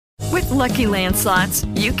Lucky Land Slots,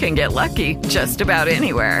 you can get lucky just about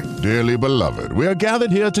anywhere. Dearly beloved, we are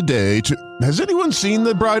gathered here today to... Has anyone seen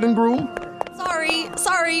the bride and groom?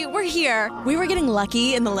 Sorry, we're here. We were getting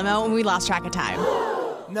lucky in the limo and we lost track of time.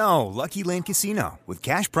 No, Lucky Land Casino, with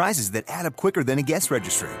cash prizes that add up quicker than a guest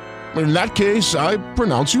registry. In that case, I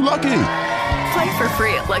pronounce you lucky. Play for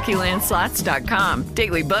free at LuckyLandSlots.com.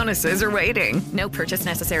 Daily bonuses are waiting. No purchase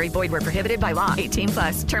necessary. Void where prohibited by law.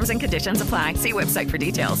 18+. Terms and conditions apply. See website for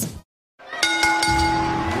details.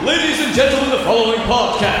 Ladies and gentlemen, the following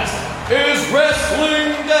podcast is Wrestling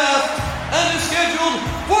Daft and is scheduled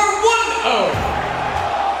for 1 hour.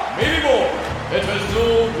 Maybe more. It has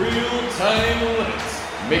no real-time limits,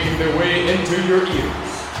 making their way into your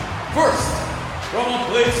ears. First, from a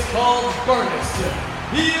place called Barneston,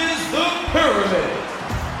 he is the Pyramid,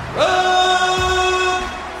 Ralph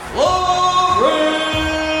Lawrence.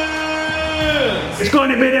 It's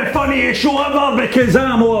going to be the funniest show ever because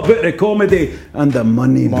I'm all about the comedy and the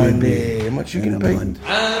money, baby. How much you going to pay? And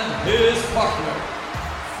his partner,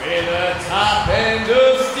 the top end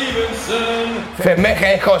of Stevenson. From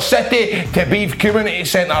Mexico City to Beef Community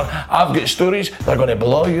Centre, I've got stories that are going to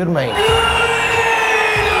blow your mind.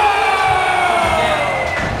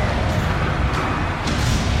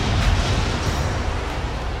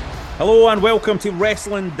 Hello and welcome to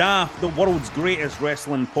Wrestling Daft, the world's greatest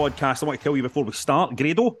wrestling podcast. I want to tell you before we start,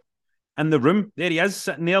 Grado in the room. There he is,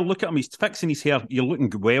 sitting there. Look at him. He's fixing his hair. You're looking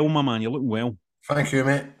well, my man. You're looking well. Thank you,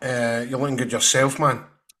 mate. You're looking good yourself, man.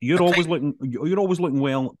 You're always looking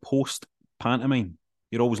well post pantomime.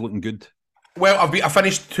 You're always looking good. Well, I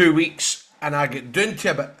finished 2 weeks and I get down to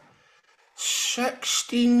about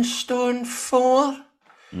 16 stone 4.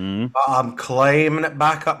 But I'm climbing it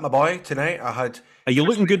back up, my boy. Tonight Are you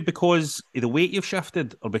looking good because of the weight you've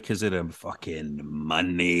shifted, or because of the fucking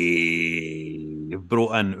money you've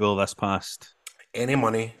brought in all this past? Any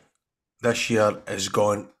money this year is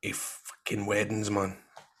gone to fucking weddings, man.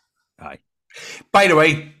 Aye. By the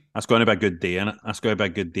way, that's going to be a good day, innit? That's going to be a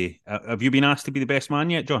good day. Have you been asked to be the best man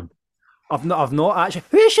yet, John? I've not actually.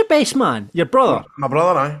 Who's your best man? Your brother? My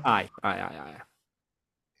brother, aye.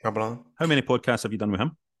 My brother. How many podcasts have you done with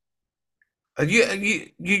him? You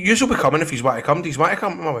will be coming if he's want to come. He's want to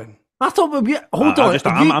come to my wedding. I thought we'd be... Hold on.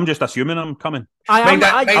 I'm just assuming I'm coming. I'm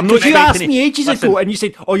not. You asked me ages ago and you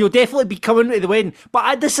said, oh, you'll definitely be coming to the wedding.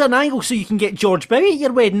 But this is an angle so you can get George Bowie at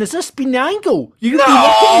your wedding. Has this been the angle? You've been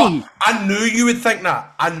looking at me. I knew you would think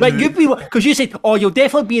that. Because you said, oh, you'll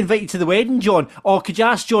definitely be invited to the wedding, John. Or could you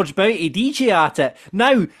ask George Bowie to DJ at it?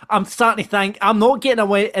 Now, I'm starting to think I'm not getting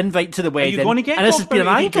an invite to the wedding. Are you going to get and this has been an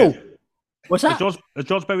angle. What's that? Is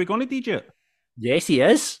George Bowie going to DJ it? Yes, he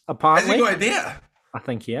is, apparently. Is he going to do it? I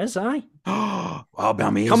think he is, aye. That'll be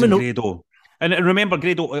amazing, Grado. And remember,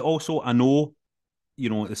 Grado, also, I know,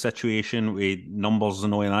 the situation with numbers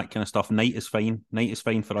and all that kind of stuff. Night is fine. Night is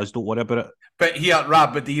fine for us. Don't worry about it. But here,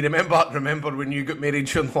 Rab, do you remember when you got married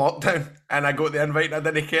during lockdown and I got the invite and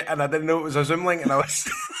I didn't know it was a Zoom link and I was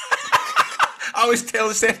I was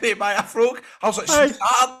telling Stephanie to buy a frog. I was like,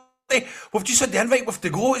 Saturday. We've just had the invite with to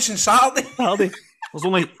go. It's on Saturday.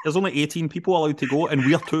 There's only 18 people allowed to go, and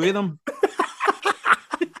we're 2 of them.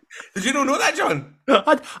 Did you not know that, John?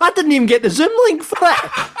 I didn't even get the Zoom link for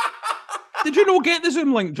it. Did you not get the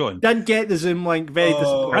Zoom link, John? Didn't get the Zoom link. Very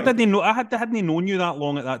disappointing. I didn't know. I hadn't known you that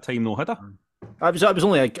long at that time, though, had I? It was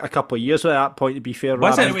only a couple of years at that point, to be fair.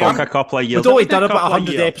 Was it a couple of years? We'd only done about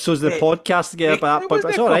 100 episodes of the podcast together by that point,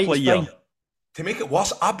 but it's all right. It's fine. To make it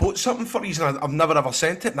worse, I bought something for you and I've never ever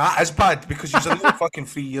sent it. And that is bad because you're only fucking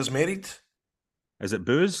 3 years married. Is it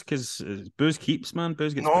booze? Because booze keeps, man.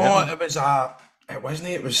 Booze gets better. It wasn't.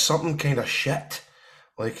 It was something kind of shit.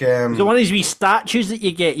 Like so one of these wee statues that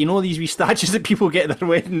you get, these wee statues that people get at their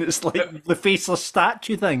wedding. It's like the faceless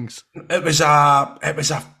statue things. I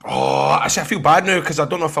feel bad now because I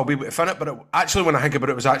don't know if I'll be able to fin it. But actually, when I think about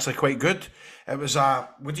it, it was actually quite good. It was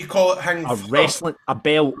what do you call it? A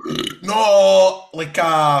belt. No, like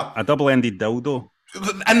a double-ended dildo.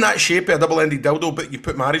 In that shape, a double-ended dildo, but you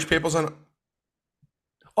put marriage papers in it.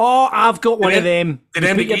 Oh, I've got one of them. You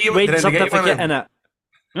put your wedding certificate in it.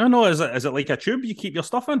 No. Is it like a tube you keep your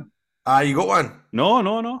stuff in? You got one?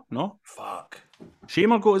 No. Fuck.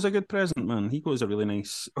 Shamer got us a good present, man. He got us a really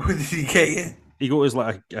nice. What did he get you? He got us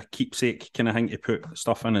like a keepsake kind of thing to put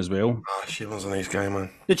stuff in as well. Shamer's a nice guy, man.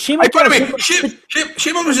 Did Shamer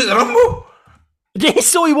Shamer was at the Rumble? Yes,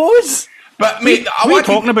 so he was. But mate, what are you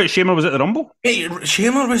talking about? Shamer was at the Rumble? Hey,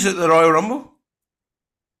 Shamer was at the Royal Rumble.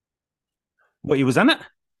 What, he was in it?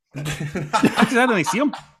 I didn't see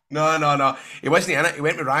him. No. He wasn't in it. He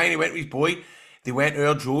went with Ryan. He went with his boy. They went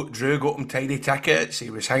there. Drew got him tidy tickets. He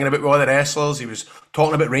was hanging about with all the wrestlers. He was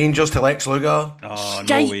talking about Rangers to Lex Luger. Oh,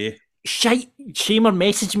 no way. Shamer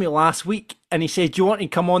messaged me last week and he said, "Do you want to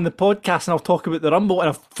come on the podcast and I'll talk about the Rumble?" And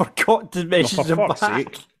I forgot to message him back.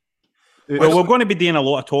 Sake. Well, we're going to be doing a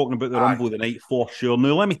lot of talking about the Rumble tonight for sure.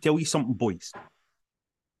 Now, let me tell you something, boys.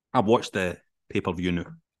 I've watched the pay-per-view now.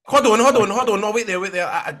 Hold on. No, wait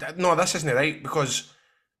there. No, this isn't right because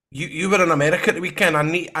you were in America the weekend.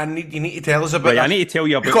 You need to tell us about. Right, I need to tell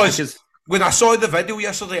you about because when I saw the video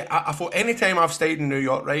yesterday, I thought anytime I've stayed in New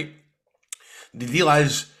York, right, the deal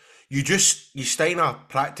is you stay in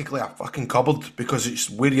practically a fucking cupboard because it's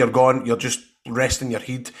where you're going. You're just resting your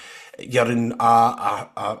head. You're in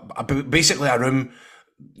basically a room.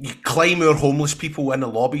 You climb our homeless people in the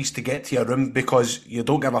lobbies to get to your room because you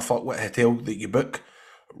don't give a fuck what hotel that you book.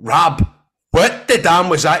 Rab, what the damn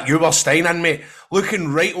was that you were staying in, mate?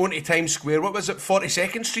 Looking right onto Times Square. What was it,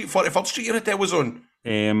 42nd Street, 41st Street your hotel was on?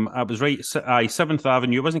 I was right, 7th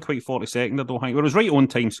Avenue. It wasn't quite 42nd, I don't think. It was right on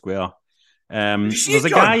Times Square. There's a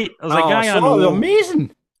guy I know.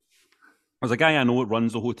 Amazing. There's a guy I know that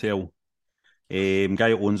runs the hotel. Guy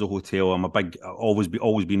that owns the hotel. I'm a big, always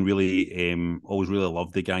been really, always really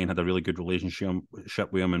loved the guy and had a really good relationship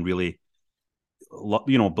with him and really,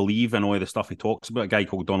 believe in all the stuff he talks about. A guy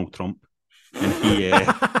called Donald Trump, and he.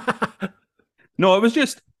 No, it was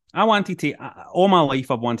just I wanted to. All my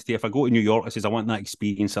life, I've wanted to. If I go to New York, I want that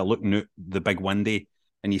experience of looking out the big window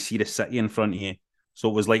and you see the city in front of you. So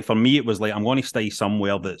it was like for me, it was like I'm going to stay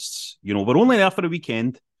somewhere that's we're only there for a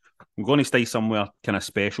weekend. I'm going to stay somewhere kind of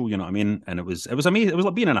special, you know what I mean? And it was amazing. It was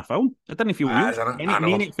like being in a film. It didn't feel real.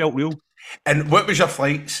 It felt real. And what was your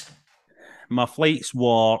flights? My flights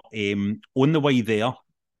were on the way there,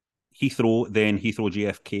 Heathrow, then Heathrow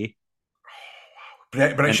JFK.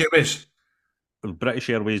 British Airways? British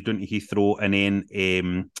Airways down to Heathrow, and then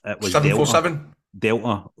it was 747?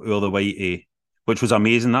 Delta all the way to, which was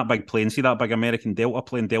amazing. That big plane, see that big American Delta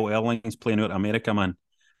plane, Delta Airlines plane out of America, man.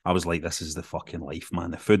 I was like, this is the fucking life, man.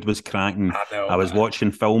 The food was cracking. I was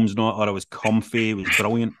watching films, or I was comfy. It was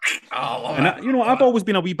brilliant. I've always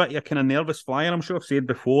been a wee bit of a kind of nervous flyer. I'm sure I've said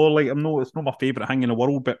before, like it's not my favourite thing in the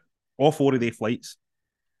world, but all 4 of their flights,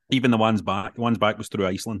 even the ones back was through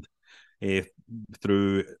Iceland,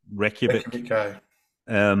 through Reykjavik.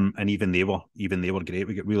 And even they were great.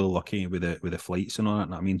 We got really lucky with the flights and all that.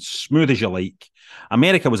 I mean, smooth as you like.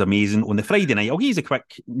 America was amazing. On the Friday night, I'll give you a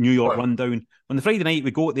quick New York rundown. On the Friday night,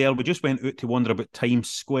 we go there. We just went out to wander about Times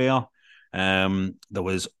Square. There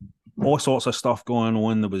was all sorts of stuff going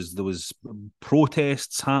on. There was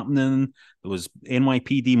protests happening. There was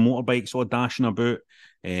NYPD motorbikes all dashing about.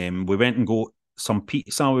 We went and got some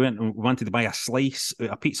pizza. We wanted to buy a slice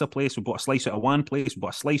at a pizza place. We bought a slice out of one place. We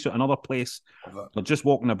bought a slice out of another place. We're just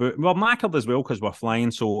walking about. We were knackered as well because we're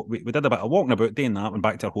flying. So we did a bit of walking about, doing that, went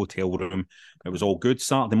back to our hotel room. It was all good.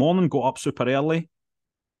 Saturday morning, got up super early.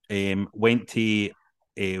 Went straight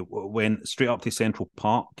up to Central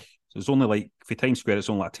Park. So it's only like, for Times Square, it's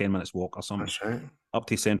only like a 10 minutes walk or something. That's right. Up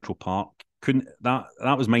to Central Park.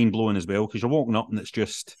 That was mind blowing as well, because you're walking up and it's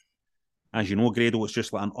just, as you know, Grado, it's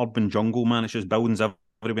just like an urban jungle, man. It's just buildings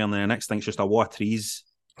everywhere, and then the next thing it's just a wall of trees.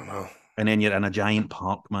 And then you're in a giant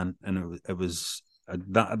park, man. And it was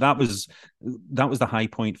that was the high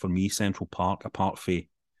point for me, Central Park, apart from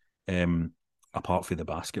the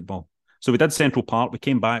basketball. So we did Central Park. We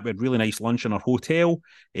came back. We had really nice lunch in our hotel.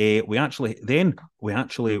 We actually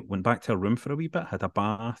went back to our room for a wee bit, had a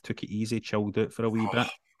bath, took it easy, chilled out for a wee bit.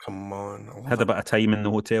 Come on. Had a bit of time in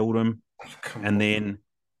the hotel room. Then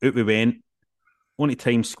out we went, on to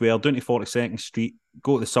Times Square, down to 42nd Street,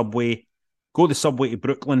 go to the subway to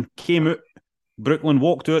Brooklyn, came out, Brooklyn,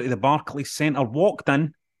 walked out to the Barclays Centre, walked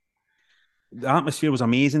in. The atmosphere was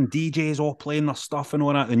amazing. DJs all playing their stuff and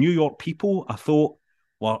all that. The New York people, I thought,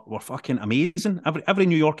 were fucking amazing. Every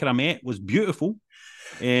New Yorker I met was beautiful.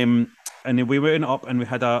 And then we went up and we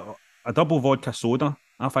had a double vodka soda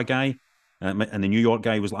off a guy. And the New York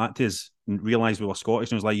guy was like to us and realised we were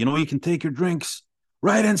Scottish and was like, you can take your drinks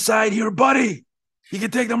right inside here, buddy. You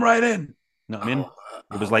can take them right in. You know what I mean?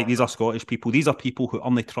 It was like, these are Scottish people. These are people who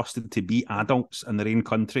aren't trusted to be adults in their own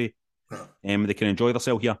country. They can enjoy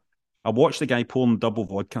themselves here. I watched the guy pouring double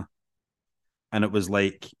vodka. And it was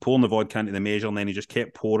like pouring the vodka into the measure, and then he just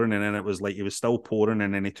kept pouring, and then it was like he was still pouring,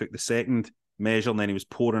 and then he took the second measure, and then he was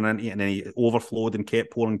pouring into it, and then he overflowed and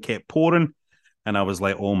kept pouring. And I was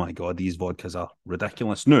like, oh my God, these vodkas are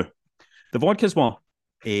ridiculous. No, the vodkas were,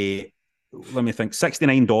 let me think,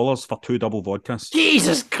 $69 for 2 double vodkas.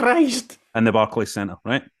 Jesus Christ! In the Barclays Centre,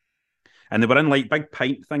 right? And they were in like big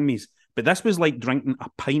pint thingies. But this was like drinking a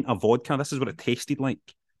pint of vodka. This is what it tasted like.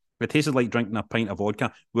 It tasted like drinking a pint of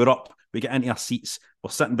vodka. We're up. We get into our seats.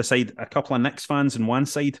 We're sitting beside a couple of Knicks fans on one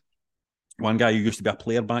side. one guy who used to be a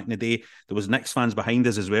player back in the day. There was Knicks fans behind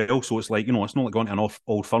us as well, so it's like, you know, it's not like going to an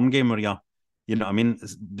Old Firm game where you're, you know what I mean,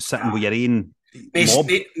 sitting with your own mob.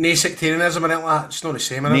 No sectarianism and all that. It's not the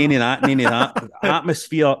same. None of that. The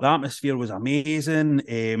atmosphere was amazing.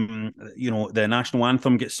 You know, the national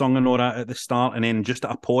anthem gets sung and all that at the start, and then just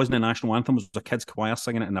at a pause in the national anthem was a kids' choir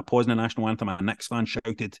singing it, and a pause in the national anthem, a Knicks fan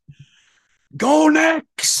shouted, "Go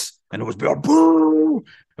Knicks!" And it was boo.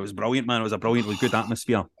 It was brilliant, man. It was a brilliantly good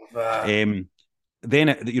atmosphere. Then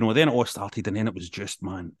it all started, and then it was just,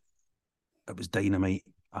 man, it was dynamite.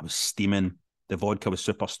 I was steaming. The vodka was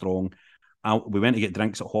super strong. We went to get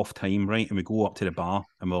drinks at half time, right? And we go up to the bar,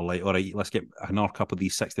 and we're like, all right, let's get another cup of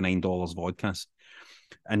these $69 vodkas.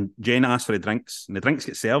 And Jen asked for the drinks, and the drinks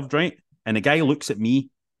get served, right? And the guy looks at me,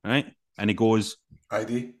 right? And he goes,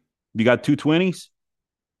 "ID, you got 220s?"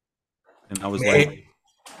 And I was like,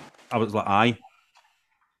 aye.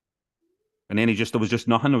 And then there was just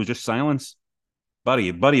nothing. There was just silence. Buddy,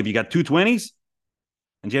 have you got 220s?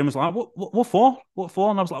 And Jen was like, what for? What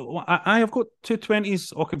for? And I was like, well, I've got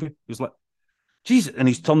 220s. Okay. He was like, Jesus. And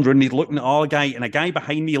he's turned around and he's looking at all guy, and a guy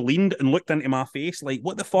behind me leaned and looked into my face like,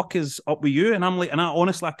 what the fuck is up with you? And I'm like,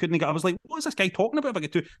 honestly, I couldn't get, I was like, what is this guy talking about? If I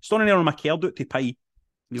get two, standing there on my curd out to pie.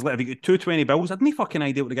 He's like, have you got 220 bills? I had no fucking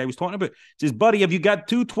idea what the guy was talking about. He says, buddy, have you got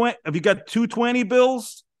 220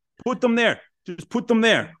 bills? Put them there. Just put them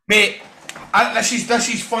there. Mate, this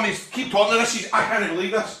is funny. Keep talking. I can't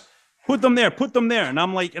believe this. Put them there. And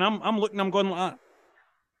I'm like, I'm looking, I'm going like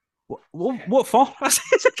that. What for?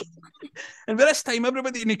 And by this time,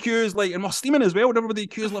 everybody in the queue is like, and we're steaming as well, and everybody in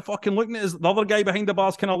the queue is like fucking looking at us. The other guy behind the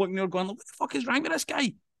bar's kind of looking there going, what the fuck is wrong with this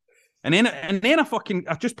guy? And then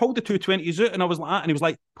I just pulled the 220s out, and I was like that, and he was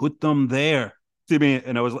like, put them there to me.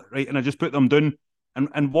 And I was like, right, and I just put them down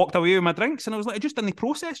and walked away with my drinks. And I was like, I just didn't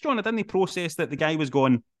process, John. I didn't process that the guy was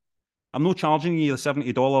going, I'm not charging you the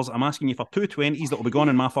 $70. I'm asking you for 220s that will be gone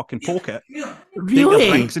in my fucking pocket. Really? Take your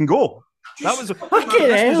drinks and go. This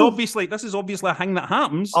is obviously a thing that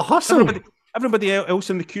happens. A hustle. Everybody else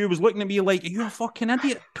in the queue was looking at me like, are you a fucking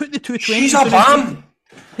idiot? Put the 220s. She's a bam.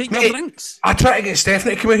 Take your drinks. I tried to get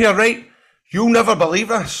Stephanie to come in here, right? You'll never believe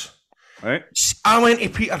this. Right. I went to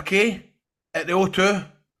Peter Kay at the O2.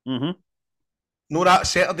 Mm-hmm. Not that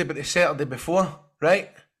Saturday, but the Saturday before,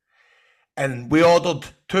 right? And we ordered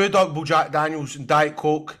 2 double Jack Daniels and Diet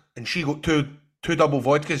Coke, and she got two double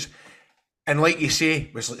vodkas. And like you say,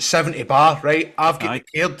 it was like 70 bar, right? I've got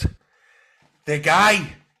the card. The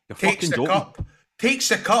guy takes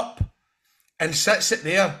the cup and sits it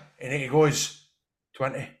there, and he goes,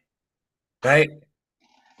 20, right?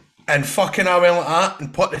 And fucking I went like that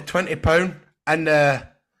and put the £20 in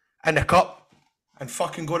the cup. And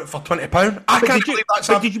fucking got it for £20. I can't believe that's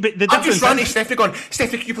happened. I just ran to Stephanie going,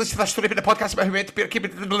 Stephanie, can you please tell that story about the podcast about who went to keep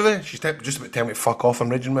it? She's just about telling me fuck off, I'm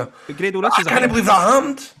raging with her. But Grado, I can't believe that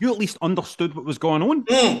happened. You at least understood what was going on.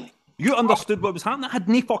 You understood what was happening. I had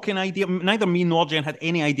no fucking idea. Neither me nor Jen had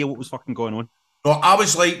any idea what was fucking going on. No, I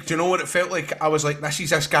was like, do you know what it felt like? I was like,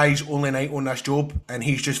 this guy's only night on this job, and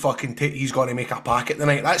he's just fucking, he's got to make a packet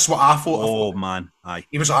tonight. That's what I thought. Oh, man, aye.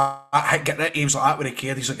 He was like, he was like that with the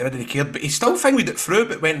card. He's like, get rid of the card. But he still fingered it through,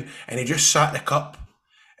 but went, and he just sat the cup,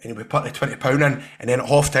 and he put the £20 in, and then at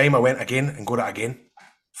half time, I went again and got it again.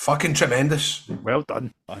 Fucking tremendous. Well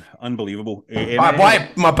done. Unbelievable.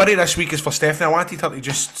 My buddy this week is for Stephanie. I wanted her to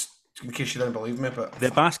just, in case you didn't believe me, but the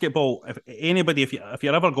basketball. If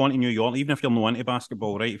you're ever going to New York, even if you're not into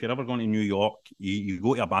basketball, right? If you're ever going to New York, you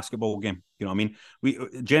go to a basketball game. You know what I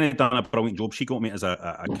mean? Jenny had done a brilliant job. She got me as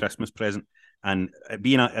a Christmas present, and it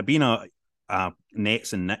being a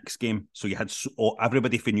Nets and Knicks game, so you had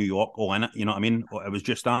everybody from New York all in it. You know what I mean? It was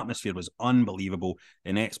just, the atmosphere was unbelievable.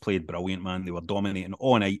 The Nets played brilliant, man. They were dominating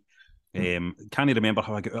all night. Can't remember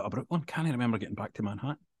how I got out of Brooklyn. Can't remember getting back to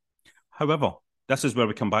Manhattan. However, this is where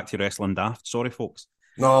we come back to Wrestling Daft. Sorry, folks.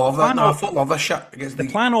 No, I love that. I love this shit. The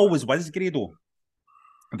plan always was, Grado,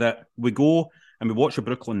 that we go and we watch the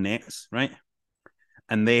Brooklyn Nets, right?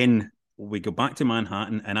 And then we go back to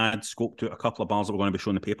Manhattan, and I had scoped out a couple of bars that were going to be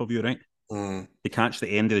showing the pay-per-view, right? To catch the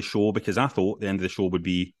end of the show, because I thought the end of the show would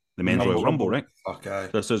be the Men's Royal Rumble, right? Okay.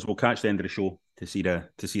 So this is, we'll catch the end of the show to see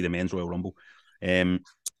the Men's Royal Rumble.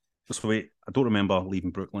 So I don't remember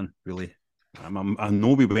leaving Brooklyn, really. I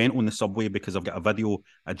know we went on the subway because I've got a video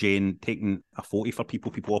of Jane taking a 40 for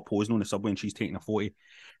people. People are posing on the subway and she's taking a 40.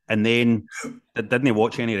 And then I didn't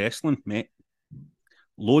watch any wrestling, mate.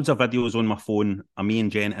 Loads of videos on my phone of me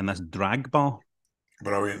and Jen in this drag bar.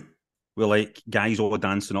 Brilliant. We're like guys all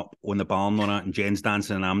dancing up on the bar and all that, and Jen's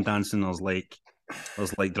dancing and I'm dancing. There's like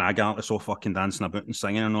drag artists all fucking dancing about and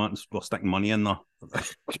singing and all that, and we're sticking money in there.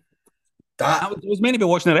 That was meant to be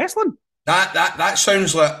watching the wrestling. That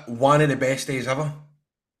sounds like one of the best days ever.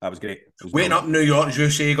 That was great. Waking up in New York, as you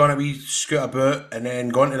say, going to be scoot about, and then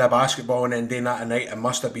going to the basketball, and then doing that at night. It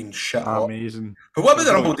must have been shit hot. Amazing. But what about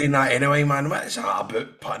the Rumble doing that anyway, man? What is that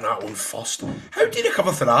about putting that on first? How did you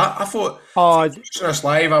recover for that? I thought, watching this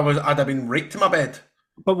live, I'd have been right to my bed.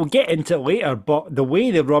 But we'll get into it later. But the way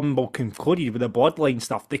the Rumble concluded with the bloodline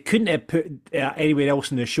stuff, they couldn't have put anywhere else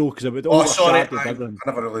in the show because it would. Sorry, I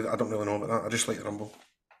don't really know about that. I just like the Rumble.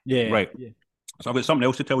 Yeah, right. Yeah. So I've got something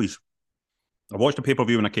else to tell you. I watched the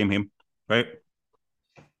pay-per-view when I came home, right?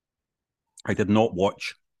 I did not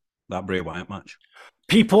watch that Bray Wyatt match.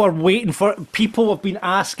 People have been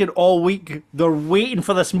asking all week. They're waiting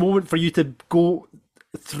for this moment for you to go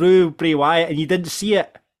through Bray Wyatt, and you didn't see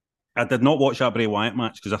it. I did not watch that Bray Wyatt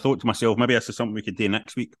match because I thought to myself, maybe this is something we could do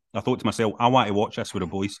next week. I thought to myself, I want to watch this with the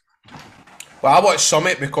boys. Well, I watched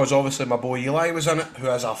Summit because obviously my boy Eli was in it, who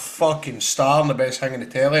is a fucking star and the best thing in the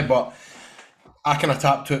telly, but I kind of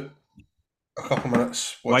tapped it a couple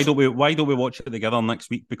minutes. Why don't we watch it together next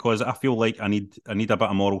week? Because I feel like I need a bit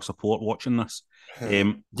of moral support watching this.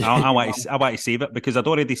 I want to save it because I'd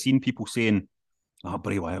already seen people saying, "Oh,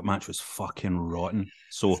 Bray Wyatt match was fucking rotten."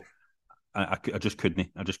 So I just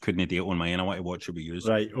couldn't do it on my own. I want to watch it with you.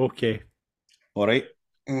 Right? Okay. All right.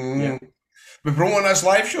 Yeah. We're promoting this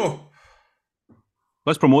live show.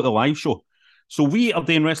 Let's promote the live show. So we are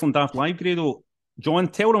doing Wrestling Daft Live, Grado. John,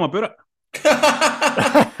 tell them about it.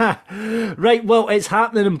 Right, well, it's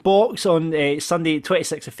happening in Box on Sunday,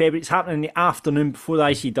 26th of February. It's happening in the afternoon before the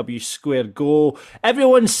ICW Square Go.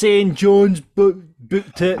 Everyone's saying Jones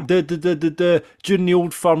booked it during the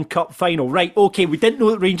Old Firm Cup final. Right, okay, we didn't know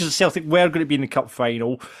that Rangers and Celtic were going to be in the Cup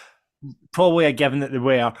final. Probably a given that they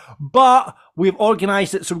were. But we've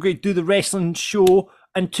organised it, so we're going to do the wrestling show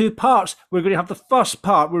in two parts. We're going to have the first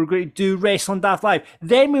part, we're going to do Wrestling Daft Live.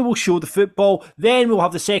 Then we will show the football. Then we'll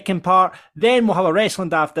have the second part. Then we'll have a Wrestling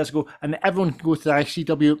Daft Disco. And everyone can go to the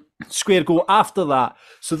ICW Square Go after that.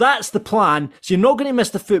 So that's the plan. So you're not going to miss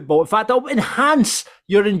the football. In fact, it'll enhance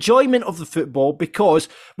your enjoyment of the football because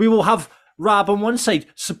we will have Rab on one side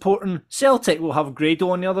supporting Celtic. We'll have Grado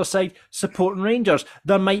on the other side supporting Rangers.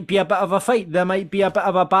 There might be a bit of a fight. There might be a bit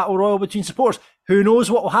of a battle royal between supporters. Who knows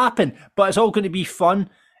what will happen? But it's all going to be fun.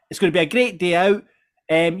 It's going to be a great day out.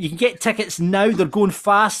 You can get tickets now. They're going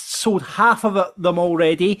fast. Sold half of them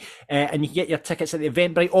already. And you can get your tickets at the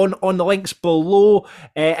Eventbrite on the links below.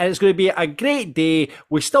 And it's going to be a great day.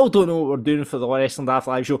 We still don't know what we're doing for the Wrestling Daft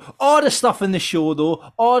Live show. All the stuff in the show,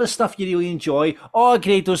 though. All the stuff you really enjoy. All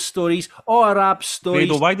Grado's stories. All Rab's stories.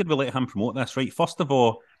 Grado, why did we let him promote this? Right, first of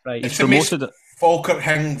all, right. It's promoted it. Falkirk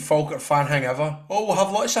fan hang ever. Oh, we'll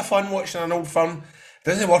have lots of fun watching an old film.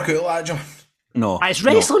 Doesn't work out like that, John. No. It's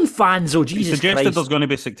wrestling fans, oh, Jesus Christ. He suggested Christ. There's going to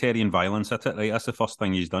be sectarian violence at it, right? That's the first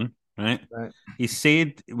thing he's done, right? He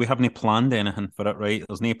said we haven't planned anything for it, right?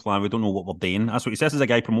 There's no plan. We don't know what we're doing. That's what he says as a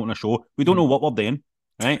guy promoting a show. We don't know what we're doing,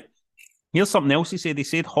 right? Here's something else he said. He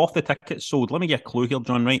said half the tickets sold. Let me get a clue here,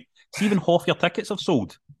 John, right? See, even half your tickets have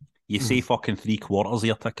sold. You say fucking 3/4 of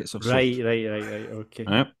your tickets have sold. Right, okay.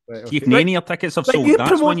 Right? Right, See, if none of your tickets have sold,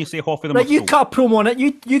 that's when you say half of them have sold. You cut a promo on it.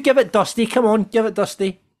 You give it Dusty. Come on, give it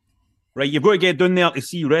Dusty. Right, you've got to get down there to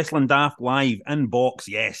see Wrestling Daft live in Box.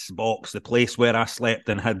 Yes, Box, the place where I slept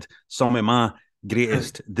and had some of my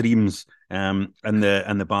greatest dreams in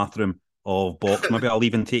the bathroom of Box. Maybe I'll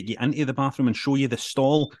even take you into the bathroom and show you the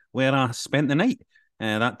stall where I spent the night.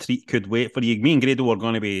 That treat could wait for you. Me and Grado are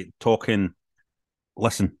going to be talking,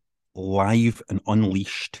 listen, live and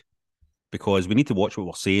unleashed, because we need to watch what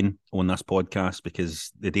we're saying on this podcast,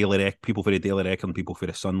 because the Daily people for the Daily Record and people for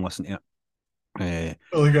the Sun listen to it.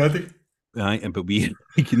 Right, but we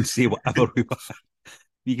can say whatever we want.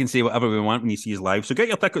 We can say whatever we want when you see us live. So get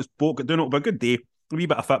your tickets booked. It'll be a good day. A wee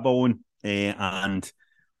bit of football on, and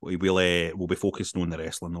we'll be focusing on the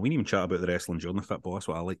wrestling. We didn't even chat about the wrestling during the football. That's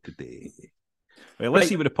what I like to do. Right, let's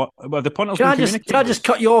see what the punters can I just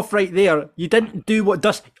cut you off right there? You didn't do what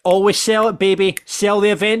does always sell it, baby. Sell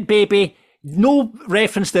the event, baby. No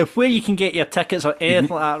reference to where you can get your tickets or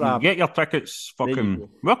anything like that, Rab. Get your tickets, fucking.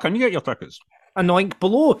 Where can you get your tickets? On the link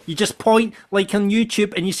below. You just point like on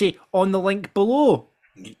YouTube and you say on the link below.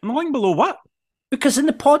 On the link below what? Because in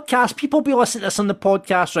the podcast, people will be listening to this on the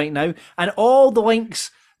podcast right now, and all the links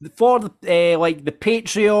for the like the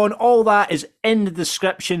Patreon, all that is in the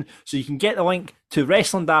description, so you can get the link to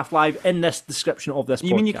Wrestling Daft Live in this description of this podcast.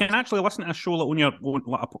 You mean you can actually listen to a show on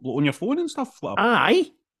your phone and stuff?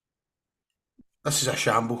 Aye. This is a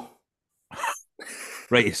shamble.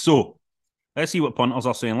 Right, so let's see what punters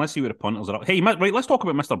are saying. Let's see what the punters are up. Hey, right, let's talk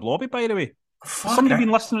about Mr. Blobby, by the way. Has somebody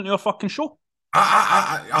been listening to your fucking show?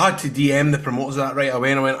 I had to DM the promoters of that right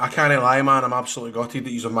away, and I went, I can't lie, man, I'm absolutely gutted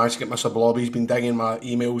that you've managed to get Mr. Blobby. He's been digging my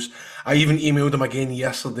emails. I even emailed him again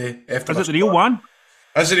yesterday. Is it the real one?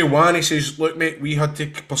 Is the real one? He says, look, mate, we had to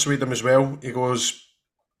persuade him as well. He goes,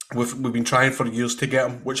 we've been trying for years to get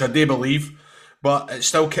him, which I do believe, but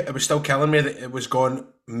it was still killing me that it was gone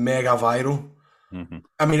mega viral. Mm-hmm.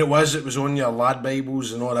 I mean, it was on your lad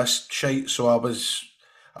Bibles and all this shite, so I was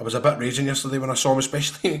a bit raging yesterday when I saw him,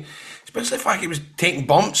 especially the fact he was taking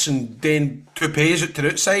bumps and doing toupees out to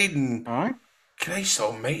the outside, and Christ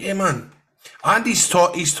almighty, man. And he's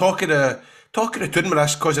talking to tune with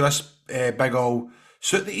us because of this big old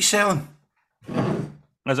suit that he's selling.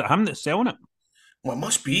 Is it him that's selling it? Well, it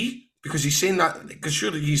must be, because he's saying that, because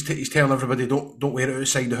surely he's telling everybody don't wear it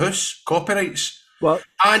outside the house, copyrights. Well,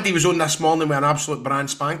 and he was on this morning with an absolute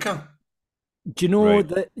brand spanker. Do you know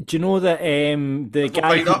that? The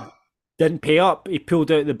guy who didn't pay up, he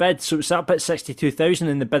pulled out the bid, so it's up at 62,000,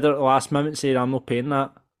 and the bidder at the last moment said, "I'm not paying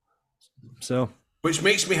that." So, which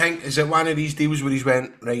makes me think, is it one of these deals where he's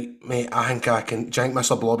went, right, mate? I think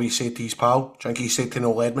Mr. Blobby said to his pal, he said to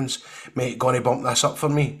Noel Edmonds, mate, gonna bump this up for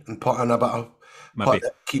me and put in a bit of,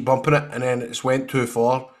 keep bumping it, and then it's went too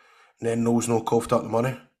far, and then Noel's no coughed up the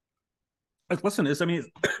money. Listen, it's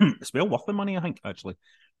well worth the money, I think, actually.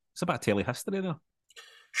 It's a bit of telly history there.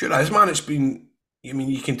 Sure it is, man. It's been, I mean,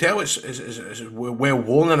 you can tell it's well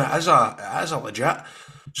worn, and it is a legit.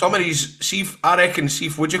 Some of these, I reckon,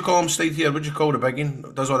 would you call him, stayed here, would you call the biggin,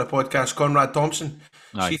 does all the podcast, Conrad Thompson.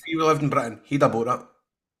 See if he lived in Britain, he'd have bought it.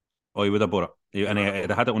 Oh, he would have bought it. And he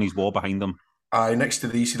had it on his wall behind him. Aye, next to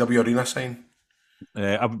the ECW Arena sign.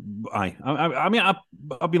 I mean,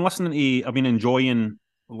 I've been enjoying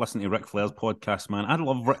listening to Ric Flair's podcast, man. I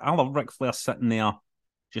love Ric Flair sitting there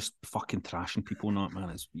just fucking trashing people and that,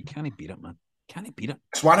 man. You can't beat it, man. Can't beat it.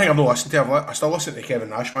 It's one thing I'm not listening to. I still listen to Kevin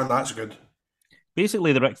Nash, man. That's good.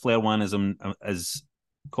 Basically, the Ric Flair one is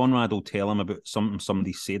Conrad will tell him about something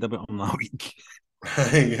somebody said about him that week.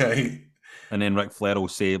 Yeah. And then Ric Flair will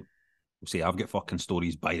say, I've got fucking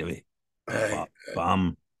stories, by the way. But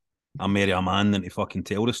I'm marry a man than to fucking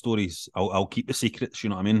tell the stories. I'll keep the secrets, you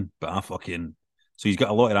know what I mean? But so he's got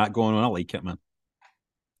a lot of that going on. I like it, man.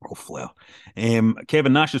 Oh, Flair.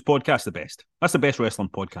 Kevin Nash's podcast, the best. That's the best wrestling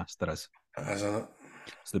podcast there is. Isn't it?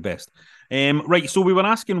 It's the best. Right, so we were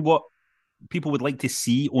asking what people would like to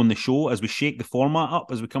see on the show as we shake the format up,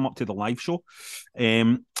 as we come up to the live show.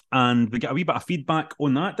 And we get a wee bit of feedback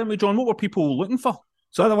on that, didn't we, John? What were people looking for?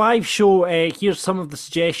 So at the live show, here's some of the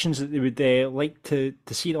suggestions that they would like to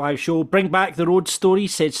see at the live show. Bring back the road story,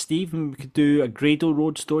 said Steve, and we could do a Grado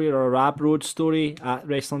road story or a Rab road story at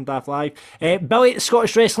Wrestling Daft Live. Billy at the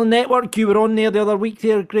Scottish Wrestling Network, you were on there the other week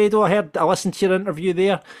there, Grado. I listened to your interview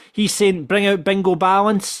there. He's saying bring out Bingo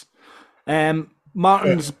Balance.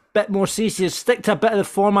 Martin's bit more serious, stick to a bit of the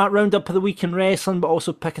format, round up of the week in wrestling, but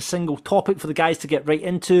also pick a single topic for the guys to get right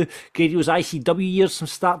into. Grado's ICW years from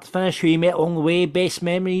start to finish, who he met along the way, best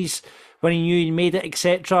memories, when he knew he made it,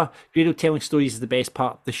 etc. Grado telling stories is the best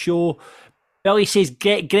part of the show. Billy says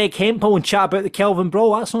get Greg Hempel and chat about the Kelvin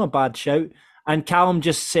Brawl. That's not a bad shout. And Callum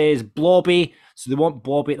just says Blobby, so they want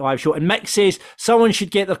Blobby at the live show. And Mick says someone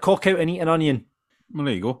should get their cock out and eat an onion. Well,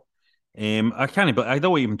 there you go. I can't, but I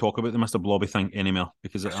don't even talk about the Mr. Blobby thing anymore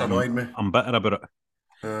because I'm bitter about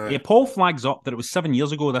it. Paul flags up that it was 7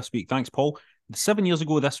 years ago this week. Thanks, Paul. 7 years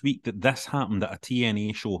ago this week that this happened at a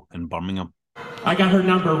TNA show in Birmingham. I got her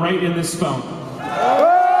number right in this phone. Should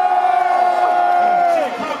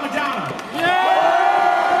I call Madonna?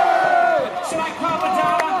 Yeah! Should I call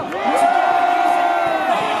Madonna?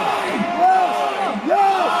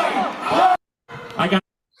 I got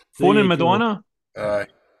phoning Madonna.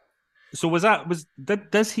 So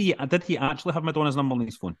did he actually have Madonna's number on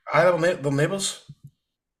his phone? They were neighbours.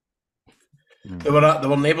 They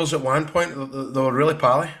were neighbours at one point. They were really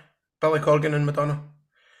pally, Billy Corgan and Madonna.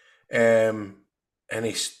 And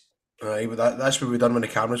that's what we done when the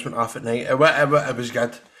cameras went off at night. It was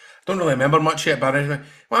good. I don't really remember much yet, but I was,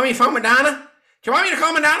 want me to phone Madonna? Do you want me to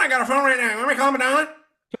call Madonna? I got a phone right now. You want me to call Madonna?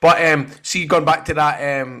 But see, going back to that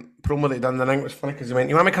promo that he done, the thing was funny because he went,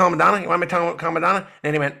 "You want me to call Madonna? You want me to call Madonna?" And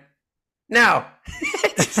then he went, "No."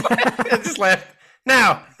 just left.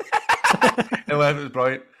 No. And left. It was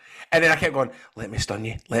brilliant. And then I kept going, "Let me stun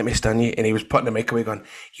you. Let me stun you." And he was putting the mic away going,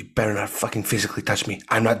 "You better not fucking physically touch me.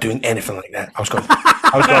 I'm not doing anything like that." I was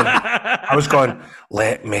going,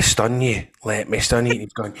 "Let me stun you. Let me stun you." And he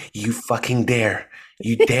was going, "You fucking dare.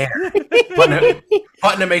 You dare."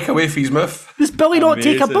 Putting the mic away for his mouth. Does Billy not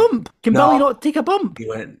take a bump? Can Billy not take a bump? He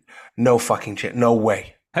went, "No fucking shit. No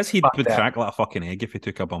way." His head would crack like a fucking egg if he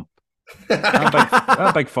took a bump.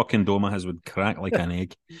 that big fucking dome of his would crack like an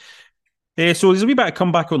egg. So there's a wee bit of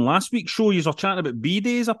comeback on last week's show. You're chatting about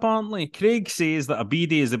B-days, apparently. Craig says that a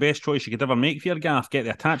B-day is the best choice you could ever make for your gaff. Get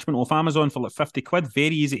the attachment off Amazon for like 50 quid.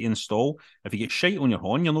 Very easy to install. If you get shite on your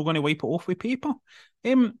horn, you're not going to wipe it off with paper.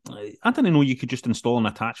 I didn't know you could just install an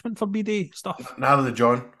attachment for B-day stuff. Neither did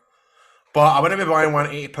John. But I wouldn't be buying one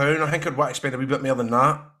 £80. I think I'd want to spend a wee bit more than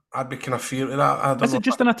that. I'd be kind of feared of that. Is it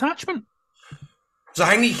just an attachment? It's a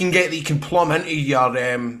thing that you can get that you can plumb into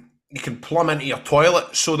your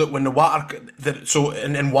toilet, so that when the water,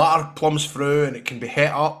 and water plumps through, and it can be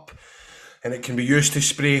hit up, and it can be used to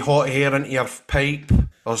spray hot air into your pipe.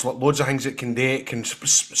 There's loads of things it can do. It can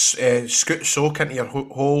soak into your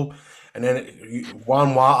hole, and then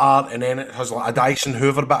warm water, and then it has like a Dyson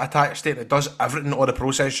Hoover bit attached to it. It does everything, all the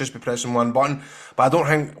process, just by pressing one button. But I don't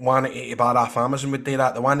think one at 80 bar off Amazon would do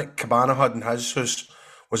that. The one that Cabana had in his house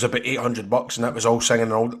was about $800, and that was all singing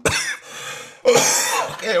and all.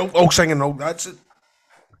 All singing and all. That's it.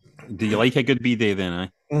 Do you like a good B-day then, eh?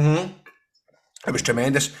 Mm-hmm. It was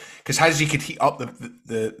tremendous because his, you could heat up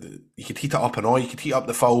you could heat it up and all. You could heat up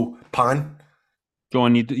the full pan.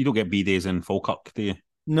 John, you don't get B-days in Falkirk, do you?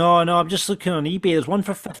 No, I'm just looking on eBay. There's one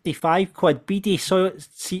for 55 quid. B-day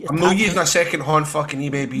seat. I'm not using a second-hand fucking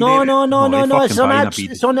eBay B-day. No.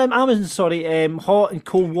 It's on Amazon. Sorry, hot and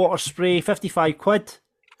cold water spray, 55 quid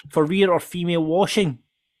for rear or female washing.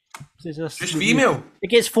 Just female. It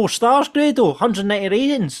gets 4 stars, Grado. 190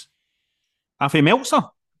 ratings. Afi Meltzer.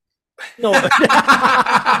 No.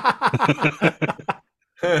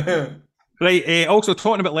 Right, also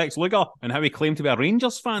talking about Lex Luger and how he claimed to be a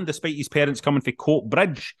Rangers fan despite his parents coming from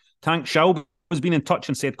Coatbridge. Tank Schaub has been in touch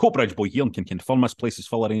and said, Coatbridge boy here can confirm this place is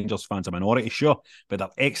full of Rangers fans, a minority, sure, but they're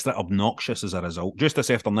extra obnoxious as a result. Just this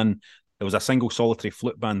afternoon, there was a single solitary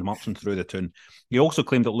flute band marching through the town. He also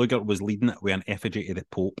claimed that Luger was leading it with an effigy to the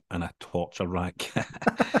Pope and a torture rack.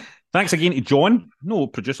 Thanks again to John, no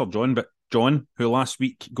producer John, but John, who last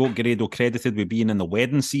week got Grado credited with being in the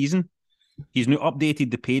wedding season. He's now updated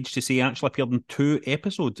the page to say he actually appeared in 2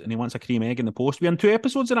 episodes and he wants a cream egg in the post. We're in 2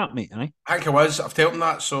 episodes of that, mate, eh? I think it was. I've told him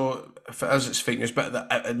that, so if it is, it's fake news. But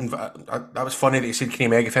that was funny that he said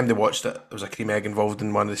cream egg. If anybody watched it, there was a cream egg involved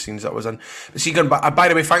in one of the scenes that was in. But see, by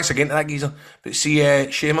the way, thanks again to that geezer. But see,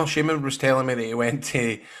 Shamer was telling me that he went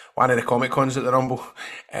to one of the Comic Cons at the Rumble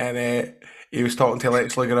and he was talking to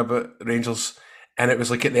Lex Luger about Rangers, and it was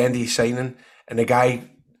like at the end of his signing, and the guy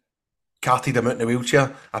carted him out in a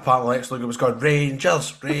wheelchair. Apparently Lex Luger was going,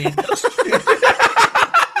 Rangers. That's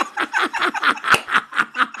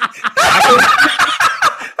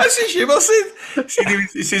what Shamer said.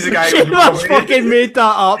 He says the guy... Shamer's fucking made that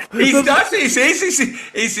up. That's what he says.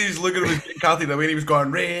 He says Luger was getting carted away and he was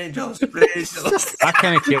going, Rangers. I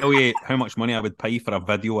can't tell you how much money I would pay for a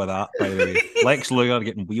video of that, by the way. Lex Luger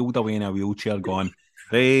getting wheeled away in a wheelchair going,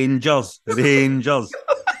 Rangers.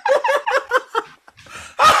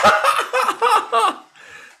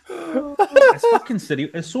 It's fucking surreal.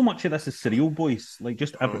 It's so much of this is surreal, boys. Like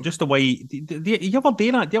just the way. You ever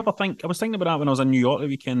do that? Do you ever think? I was thinking about that when I was in New York the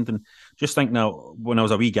weekend, and just thinking now when I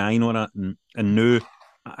was a wee guy on it, and now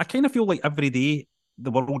I kind of feel like every day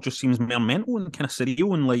the world just seems more mental and kind of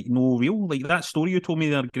surreal and like no real. Like that story you told me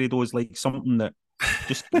there, Grado, is like something that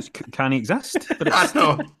just can't exist. But it's, I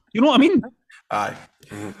know. You know what I mean? Aye.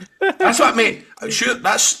 That's what, mate. Sure,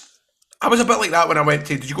 I was a bit like that when I went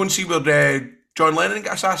to. Did you go and see where John Lennon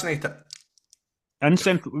got assassinated? In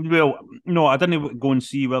Central, well, no, I didn't go and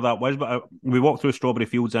see where that was, but we walked through Strawberry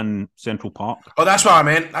Fields in Central Park. Oh, that's what I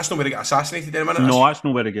meant. That's not where he got assassinated in a minute. No, that's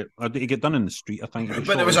not where he get done in the street, I think.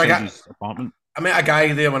 But there was a guy. Apartment. I met a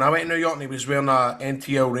guy there when I went to New York, and he was wearing a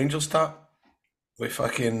NTL Rangers tap with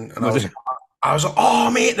fucking. And I was like,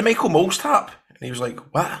 oh mate, the Michael Moles tap, and he was like,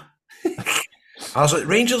 what? I was like,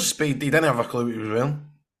 Rangers, but he didn't have a clue what he was wearing.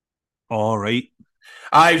 All right.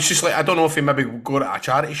 I was just like, I don't know if he maybe go to a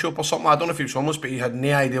charity shop or something. I don't know if he was homeless, but he had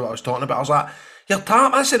no idea what I was talking about. I was like, your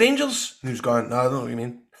tap, that's the Rangers. And he was going, no, I don't know what you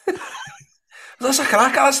mean. That's a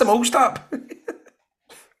cracker, that's the Moles tap.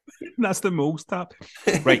 That's the Moles tap.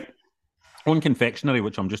 Right. On confectionery,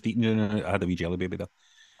 which I'm just eating, I had a wee jelly baby there.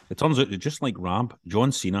 It turns out that just like Rab,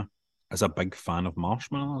 John Cena is a big fan of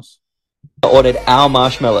marshmallows. I ordered our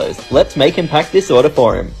marshmallows. Let's make and pack this order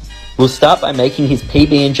for him. We'll start by making his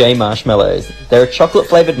PB&J marshmallows. They're a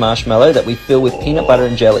chocolate-flavoured marshmallow that we fill with peanut butter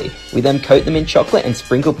and jelly. We then coat them in chocolate and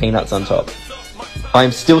sprinkle peanuts on top. I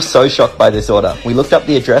am still so shocked by this order. We looked up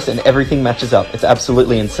the address and everything matches up. It's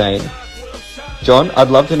absolutely insane. John, I'd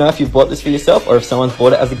love to know if you've bought this for yourself or if someone's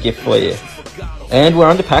bought it as a gift for you. And we're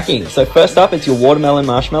on to packing. So first up, it's your watermelon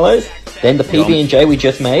marshmallows, then the PB&J we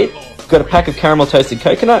just made. We've got a pack of caramel toasted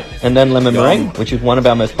coconut, and then lemon meringue, which is one of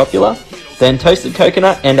our most popular. Then toasted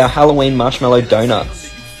coconut and our Halloween marshmallow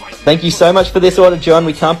donuts. Thank you so much for this order, John.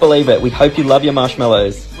 We can't believe it. We hope you love your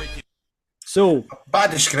marshmallows. So,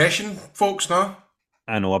 bad discretion, folks, no?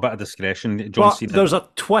 I know, a bit of discretion. John Cena. There's a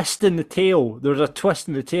twist in the tail.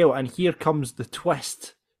 And here comes the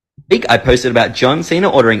twist. Week I posted about John Cena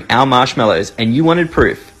ordering our marshmallows, and you wanted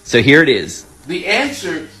proof. So here it is. The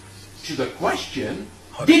answer to the question,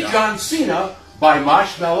 did John Cena buy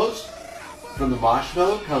marshmallows from the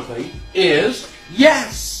Marshmallow Company, is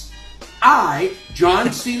yes. I,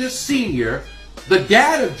 John Cena Sr., the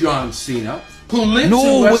dad of John Cena, who lives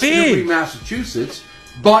in West Newbury, Massachusetts,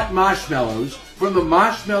 bought marshmallows from the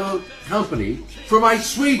Marshmallow Company for my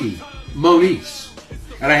sweetie, Moniece.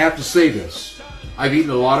 And I have to say this, I've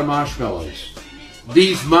eaten a lot of marshmallows.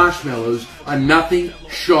 These marshmallows are nothing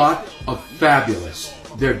short of fabulous.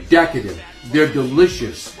 They're decadent. They're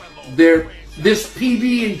delicious. This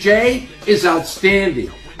PB&J is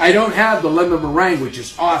outstanding. I don't have the lemon meringue, which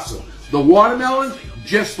is awesome. The watermelon,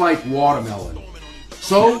 just like watermelon.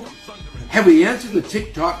 So, have we answered the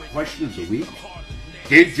TikTok question of the week?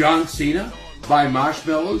 Did John Cena buy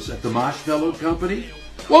marshmallows at the Marshmallow Company?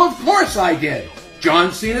 Well, of course I did.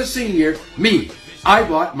 John Cena Sr., me. I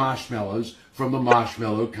bought marshmallows from the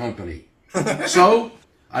Marshmallow Company. So,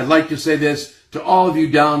 I'd like to say this to all of you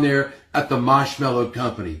down there at the Marshmallow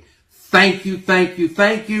Company. Thank you, thank you,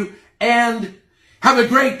 thank you, and have a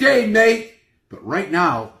great day, mate. But right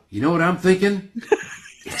now, you know what I'm thinking?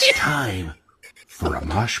 It's time for a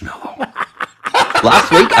marshmallow.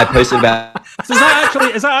 Last week I posted about... So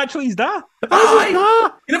is that actually his dad?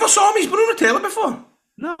 You never saw him? He's been on the telly before.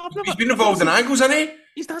 No, I've never. He's been involved in angles, hasn't he?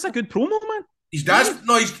 His dad's a good promo, man. His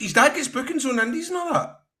dad gets bookings on Indies and all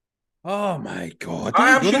that. Oh my god!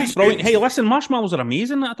 I'm sure he's brilliant. Hey, listen, marshmallows are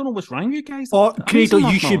amazing. I don't know what's wrong with you guys. Oh, Cradle,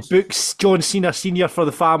 you should book John Cena Senior for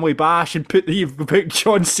the Family Bash and book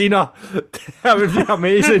John Cena. That would be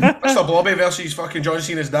amazing. Mr. Blobby versus fucking John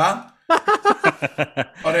Cena's dad.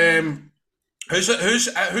 Or who's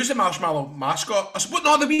the marshmallow mascot?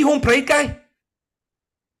 Not the wee home pride guy.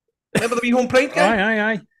 Remember the wee home pride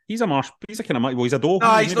guy? Aye. He's a kind of he's a dough.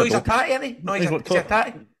 No, he's a tatty, isn't he? No, he's a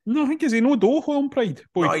tatty. No, I think he's no dough home pride.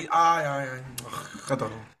 Boy. Aye. I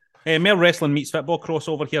don't know. Mere wrestling meets football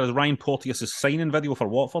crossover here is Ryan Porteous' signing video for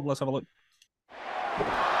Watford. Let's have a look.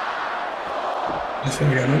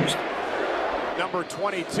 Number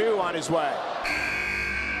 22 on his way.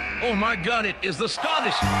 Oh my God! It is the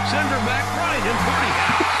Scottish centre-back Ryan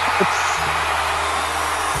Porteous.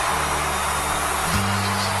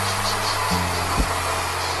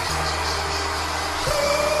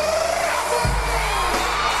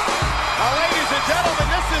 Gentlemen,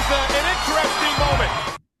 this is an interesting moment.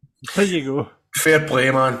 There you go. Fair play,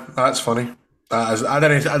 man. That's funny. I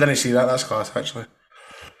didn't see that. That's class, actually.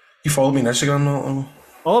 You followed me on Instagram, no?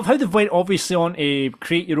 I love how they've went obviously on to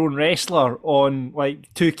create your own wrestler on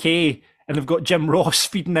like 2K, and they've got Jim Ross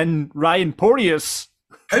feeding in Ryan Porteous.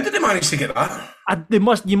 How did they manage to get that? You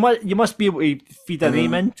must be able to feed a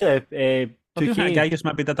name into 2K. I think that guy just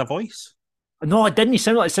maybe did a voice. No, it didn't. It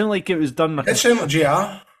sounded like it was done. It sounded like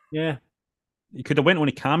JR. Yeah. You could have went on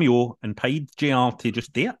a cameo and paid JR to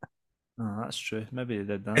just do it. Oh, that's true. Maybe they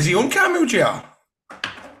did that. Is he on cameo, JR?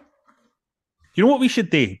 You know what we should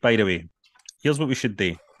do, by the way? Here's what we should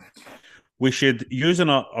do. We should, using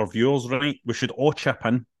our viewers, right? We should all chip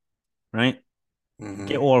in, right? Mm-hmm.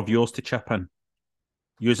 Get all our viewers to chip in.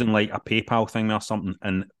 Using like a PayPal thing or something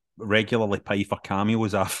and regularly pay for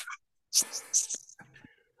cameos off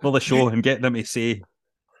for the show and get them to say...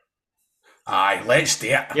 Aye, let's do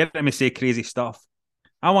it. Get them to say crazy stuff.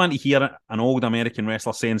 I want to hear an old American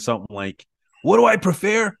wrestler saying something like, what do I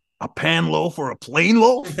prefer? A pan loaf or a plain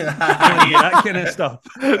loaf? That kind of stuff.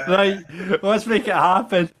 Right, let's make it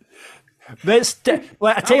happen. I tell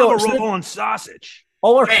you what, a rolling sausage.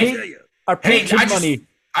 All our Patreon money.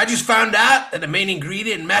 I just found out that the main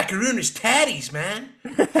ingredient in macaroon is tatties, man.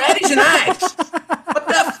 Tatties and eggs. What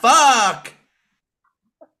the fuck?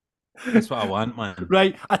 That's what I want, man.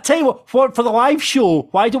 Right. I tell you what, for the live show,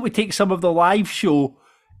 why don't we take some of the live show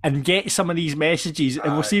and get some of these messages,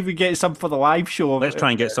 and we'll see if we get some for the live show. Let's try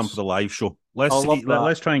and get some for the live show.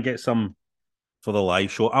 Let's try and get some for the live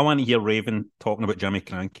show. I want to hear Raven talking about Jimmy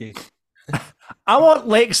Cranky. I want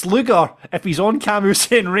Lex Luger, if he's on camera,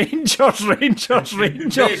 saying Rangers. Rangers.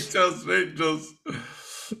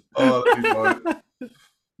 Oh, that'd be fun.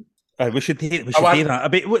 We should do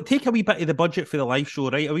that. Take a wee bit of the budget for the live show,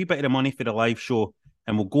 right? A wee bit of the money for the live show,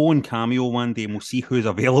 and we'll go on Cameo one day and we'll see who's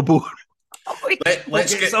available.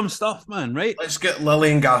 Let's get some stuff, man, right? Let's get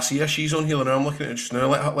Lillian Garcia. She's on here now. I'm looking at it just now.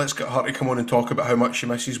 Let's get her to come on and talk about how much she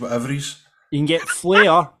misses whatever he's. You can get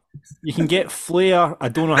Flair. I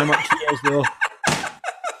don't know how much he is, though.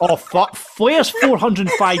 Oh, fuck. Flair's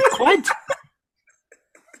 405 quid.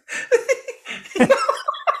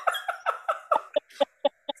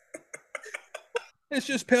 It's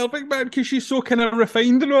just perfect, man, because she's so kind of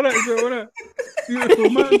refined and all that, isn't it? Beautiful,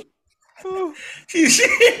 man. Oh. She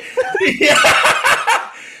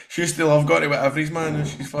still have got it with every's man, and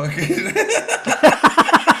she's fucking.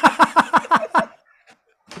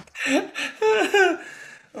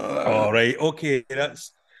 All right, okay,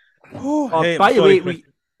 that's. By the way,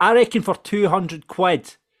 I reckon for 200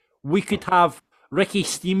 quid, we could have Ricky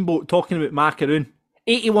Steamboat talking about macaroon.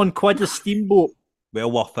 81 quid a Steamboat.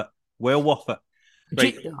 Well worth it. Well worth it.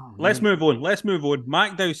 Right, let's move on.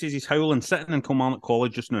 Mac Dow says he's howling, sitting in Kilmarnock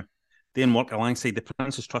College just now, doing work alongside the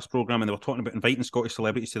Prince's Trust programme, and they were talking about inviting Scottish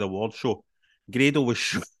celebrities to the awards show. Grado was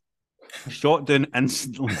shot down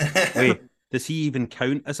instantly. Wait, does he even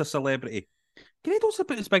count as a celebrity? Grado's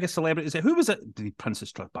about as big a celebrity as it. Who was it? The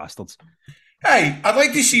Prince's Trust bastards. Hey, I'd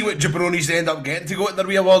like to see what jabronis end up getting to go to their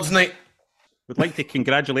wee awards night. We'd like to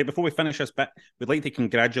congratulate, before we finish this bit, we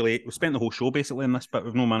spent the whole show basically in this bit,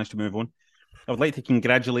 we've not managed to move on. I would like to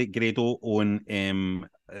congratulate Grado on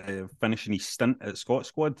finishing his stint at Scot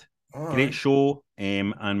Squad. Great show,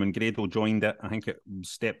 and when Grado joined it, I think it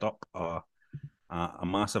stepped up a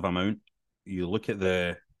massive amount. You look at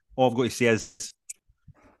all I've got to say is,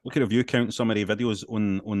 look at the view count, some of the videos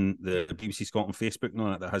on the BBC Scotland Facebook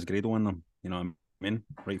now that has Grado in them. You know what I mean?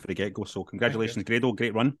 Right for the get-go. So congratulations, Grado.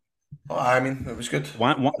 Great run. Oh, I mean, it was good.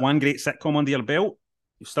 One great sitcom under your belt.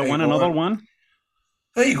 You still win another one.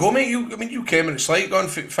 There you go, mate. You came and it's like going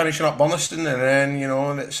finishing up Burniston, and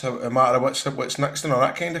then it's a matter of what's next and all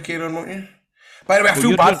that kind of carry on, won't you? By the way, I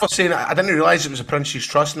feel bad for saying I didn't realise it was a Prince's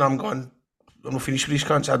Trust, and I'm not finished with these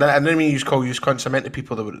cunts. I didn't mean to call you cunts. I meant the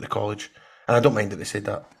people that were at the college, and I don't mind that they said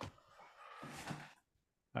that.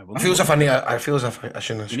 I feel as if I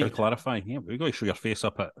shouldn't have. You need to clarify. Yeah, we've got to show your face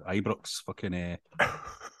up at Ibrox. Fucking. You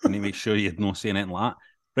need to make sure you're not saying anything like that.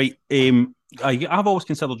 Right, I've always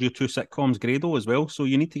considered you two sitcoms Grado as well, so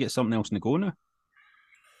you need to get something else in the go now.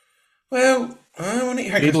 Well, I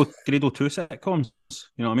need to Grado two sitcoms,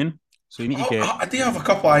 you know what I mean? So you need to get... I do have a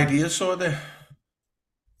couple of ideas, so I do.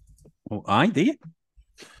 Oh, aye, do you?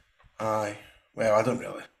 Aye. Well, I don't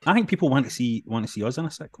really. I think people want to see us in a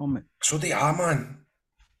sitcom, mate. So they are, man.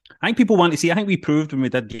 I think people want to see... I think we proved when we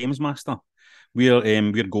did Games Master,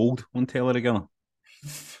 we're gold on telly together.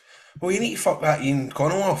 Well, you need to fuck that Ian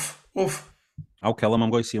Connell off. Oof. I'll kill him. I'm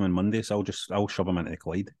going to see him on Monday, so I'll shove him into the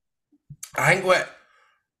Clyde. I think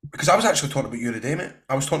because I was actually talking about you today, mate.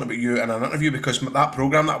 I was talking about you in an interview because that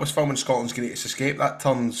programme that I was filming, Scotland's Greatest Escape, that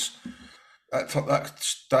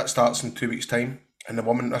starts in 2 weeks' time. And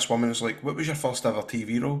this woman is like, "What was your first ever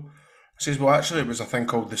TV role?" I says, "Well, actually, it was a thing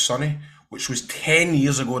called The Sunny, which was 10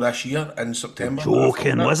 years ago this year in September."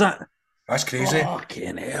 Joking, was it? That's crazy.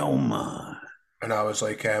 Fucking hell, man. And I was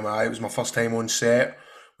like, it was my first time on set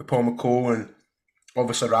with Paul McCall and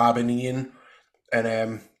obviously Rab and Ian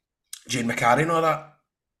and Jane McCarry and all that.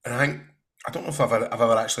 And I don't know if I've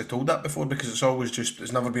ever actually told that before because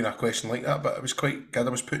it's never been a question like that, but it was quite good. I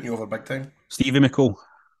was putting you over big time. Stevie McCall.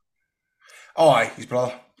 Oh, aye, his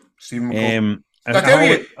brother, Stephen McCall.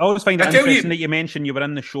 I always find it interesting that you mentioned you were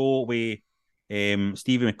in the show with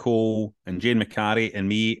Stevie McCall and Jane McCarry and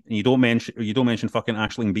me, and you don't mention fucking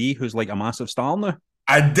Aisling B, who's like a massive star now.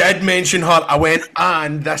 I did mention her. I went,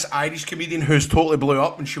 and this Irish comedian who's totally blew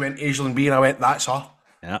up, and she went Aisling B, and I went, that's her.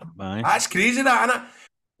 Yeah, aye. That's crazy, that, isn't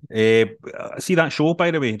it? See that show,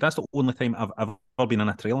 by the way? That's the only time I've ever been in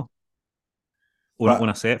a trailer on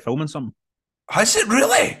a set filming something. Has it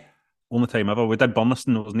really? Only time ever. We did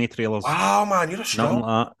Burniston, there was no trailers. Oh man, you're a strong. Nothing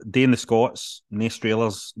like that. Day in the Scots, no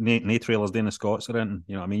trailers, no trailers, Day in the Scots or anything.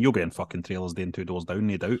 You know what I mean? You'll get in fucking trailers doing 2 doors down,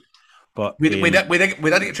 no doubt. But we did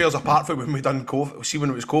get trailers apart from when we done COVID. See, when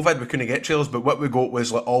it was COVID, we couldn't get trailers, but what we got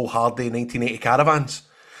was like all Hardy 1980 caravans.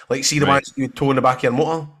 Like, see the ones you tow in the back of your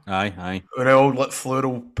motor? Aye. And all like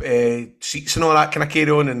floral seats and all that kind of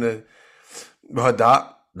carry on, and we had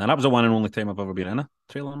that. And that was the one and only time I've ever been in a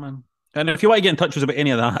trailer, man. And if you want to get in touch with us about any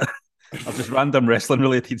of that, or just random wrestling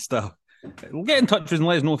related stuff, get in touch with us and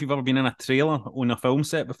let us know if you've ever been in a trailer on a film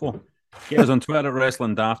set before. Get us on Twitter at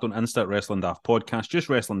Wrestling Daft, on Insta at Wrestling Daft Podcast, just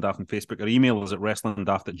Wrestling Daft on Facebook, or email us at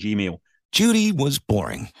wrestlingdaft@gmail.com. Judy was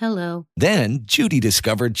boring. Hello. Then Judy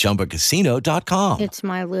discovered ChumbaCasino.com. It's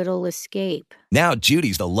my little escape. Now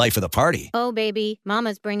Judy's the life of the party. Oh, baby,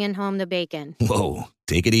 mama's bringing home the bacon. Whoa,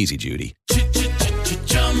 take it easy, Judy.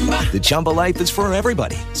 The Chumba life is for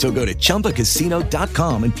everybody. So go to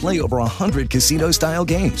ChumbaCasino.com and play over 100 casino-style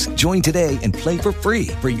games. Join today and play for free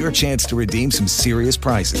for your chance to redeem some serious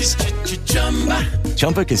prizes.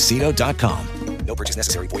 ChumbaCasino.com. No purchase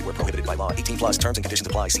necessary. Void where prohibited by law. 18 plus terms and conditions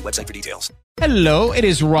apply. See website for details. Hello, it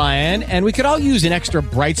is Ryan, and we could all use an extra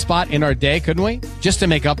bright spot in our day, couldn't we? Just to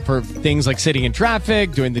make up for things like sitting in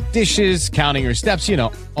traffic, doing the dishes, counting your steps, you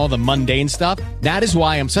know, all the mundane stuff. That is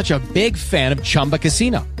why I'm such a big fan of Chumba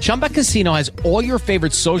Casino. Chumba Casino has all your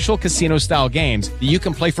favorite social casino-style games that you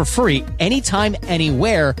can play for free anytime,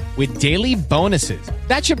 anywhere with daily bonuses.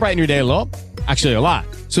 That should brighten your day a little. Actually, a lot.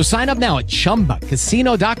 So sign up now at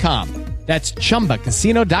ChumbaCasino.com. That's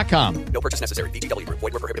ChumbaCasino.com. No purchase necessary. VGW Group.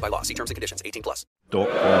 Void where prohibited by law. See terms and conditions. 18 plus.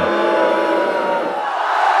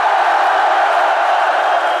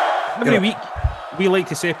 Every week, we like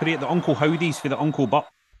to separate the Uncle Howdies for the Uncle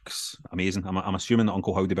Bucks. Amazing. I'm assuming the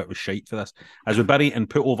Uncle Howdy bit was shite for this. As we bury and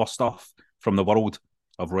put over stuff from the world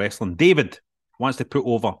of wrestling. David wants to put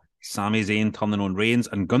over Sami Zayn turning on Reigns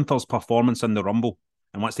and Gunther's performance in the Rumble,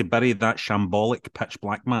 and wants to bury that shambolic pitch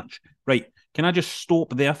black match. Right. Can I just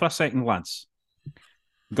stop there for a second, lads?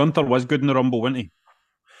 Gunther was good in the Rumble, wasn't he?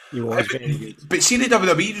 He was very good. But see the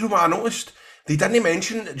WWE, you know what I noticed? They didn't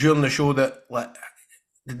mention during the show that, like,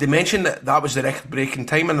 did they mention that was the record-breaking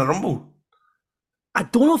time in the Rumble? I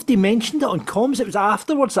don't know if they mentioned it on comms. It was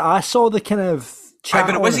afterwards that I saw the kind of chat.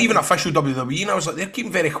 But it wasn't even official WWE, and I was like, they're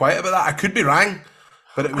keeping very quiet about that. I could be wrong,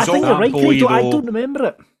 but it was I think you're right, Craig, I don't remember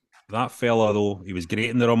it. That fella, though, he was great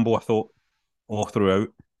in the Rumble, I thought, all throughout.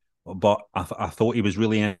 But I thought he was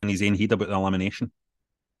really in his own head about the elimination.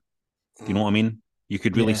 Do you know what I mean? You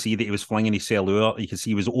could really see that he was flinging his cellular. You could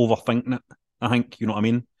see he was overthinking it, I think. You know what I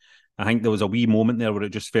mean? I think there was a wee moment there where I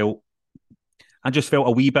just felt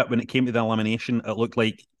a wee bit when it came to the elimination. It looked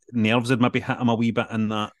like nerves had maybe hit him a wee bit in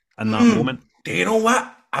that moment. Do you know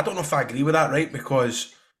what? I don't know if I agree with that, right?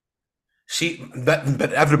 Because, see,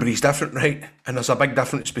 but everybody's different, right? And there's a big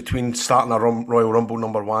difference between starting a Royal Rumble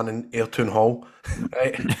 #1 in Ayrton Hall,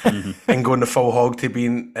 right? And going the full hog to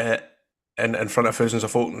being in front of thousands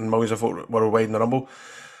of folk and millions of folk worldwide in the Rumble.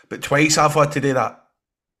 But twice I've had to do that.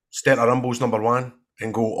 Start a Rumble's #1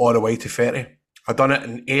 and go all the way to 30. I done it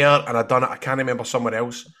in Air and I done it, I can't remember somewhere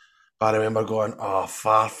else, but I remember going, oh,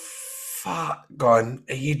 fuck, going,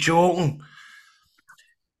 are you joking?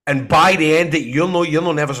 And by the end, you're no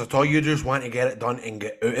nervous at all. You just want to get it done and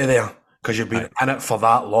get out of there because you've been in it for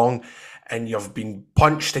that long, and you've been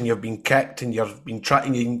punched and you've been kicked and you've been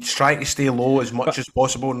trying to stay low as much as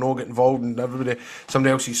possible and not get involved in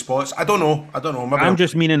somebody else's spots. I don't know. Maybe I'm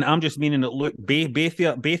just meaning that. Look, both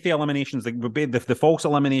the eliminations, the false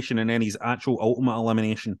elimination and then his actual ultimate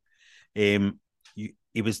elimination, he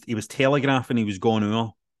was telegraphing he was going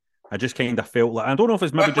over. I just kind of felt like, I don't know if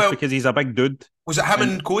it's maybe just because he's a big dude. Was it him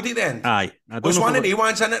and Cody then? Aye. Was one of the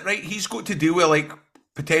ones in it, right? He's got to deal with like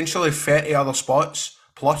potentially 30 other spots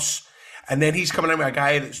plus, and then he's coming in with a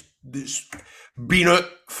guy that's been out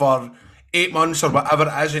for 8 months or whatever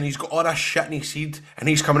it is, and he's got all this shit in his head, and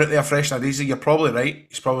he's coming out there fresh and easy. You're probably right.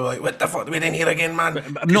 He's probably like, what the fuck are we in here again, man?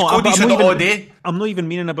 Cody's in it all day. I'm not even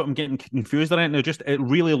meaning about him getting confused right now. It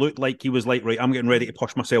really looked like he was like, right, I'm getting ready to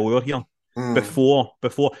push myself over here. Before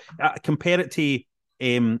compare it to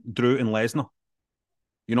Drew and Lesnar.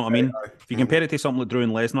 You know what I mean? If you compare it to something like Drew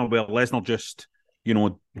and Lesnar, where Lesnar just, you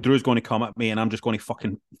know, Drew's going to come at me and I'm just going to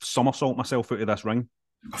fucking somersault myself out of this ring.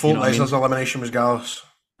 I thought Lesnar's elimination was Gallus.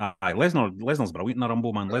 Aye, Lesnar's brilliant in the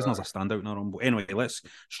Rumble, man. Lesnar's a standout in the Rumble. Anyway,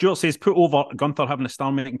 Stuart says, put over Gunther having a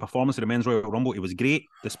star-making performance in the Men's Royal Rumble. He was great.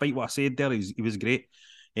 Despite what I said there, he was great.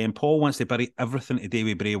 Paul wants to bury everything today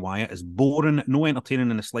with Bray Wyatt. It's boring, no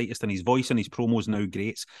entertaining in the slightest, and his voice and his promos now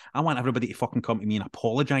great. I want everybody to fucking come to me and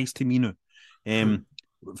apologise to me now.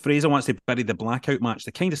 Fraser wants to bury the blackout match.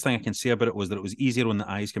 The kindest thing I can say about it was that it was easier on the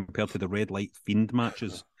eyes compared to the red light Fiend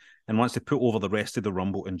matches, and wants to put over the rest of the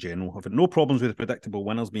Rumble in general. I've had no problems with the predictable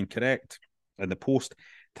winners being correct, and the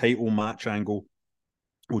post-title match angle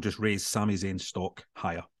will just raise Sami Zayn's stock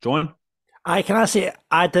higher. John? Can I say,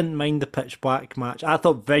 I didn't mind the pitch black match. I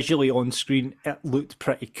thought visually on screen it looked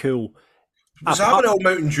pretty cool. Was that with all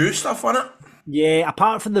Mountain Dew stuff on it? Yeah,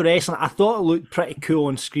 apart from the wrestling, I thought it looked pretty cool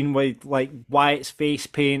on screen with like Wyatt's face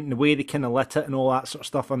paint and the way they kind of lit it and all that sort of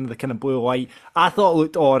stuff under the kind of blue light. I thought it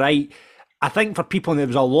looked all right. I think for people, there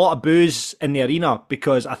was a lot of boos in the arena,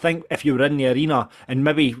 because I think if you were in the arena, and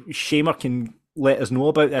maybe Shamer can let us know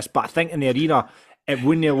about this, but I think in the arena it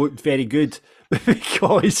wouldn't have looked very good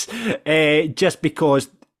because just because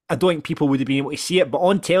I don't think people would have been able to see it. But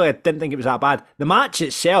on telly, I didn't think it was that bad. The match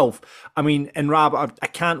itself, I mean, and Rab, I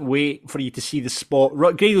can't wait for you to see the spot.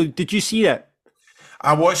 Grady, did you see it?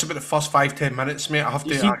 I watched about the first 5-10 minutes, mate. I have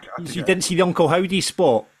to. You didn't see the Uncle Howdy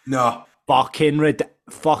spot? No. Fucking,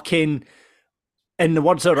 in the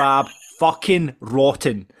words of Rab, fucking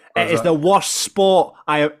rotten. It is the worst spot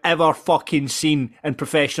I have ever fucking seen in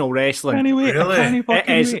professional wrestling. Anyway, Really? It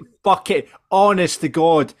is fucking, honest to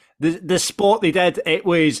God, the spot they did, it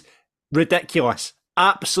was ridiculous.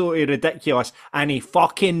 Absolutely ridiculous. And he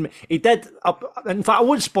did, in fact, I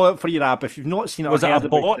won't spoil it for you, Ab, if you've not seen it. Was or it heard a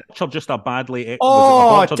about botch or just a badly? Oh, was it a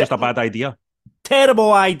botch or just a bad idea?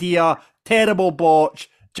 Terrible idea, terrible botch,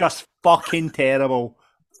 just fucking terrible.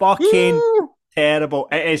 Fucking terrible.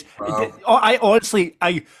 It is. Wow. I honestly,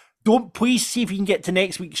 don't, please see if you can get to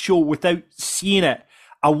next week's show without seeing it.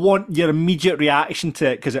 I want your immediate reaction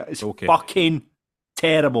to it because it's fucking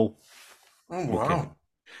terrible. Oh, wow. Okay.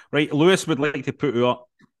 Right, Lewis would like to put out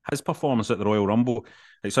his performance at the Royal Rumble.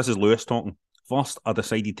 This is Lewis talking. First, I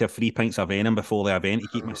decided to have 3 pints of Venom before the event to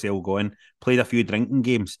keep myself going. Played a few drinking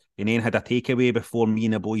games and then had a takeaway before me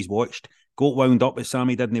and the boys watched. Got wound up as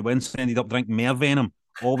Sammy didn't win, so ended up drinking more Venom.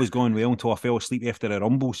 All was going well until I fell asleep after the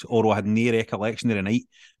Rumbles, or I had no recollection of the night.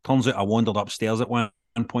 Turns out I wandered upstairs at one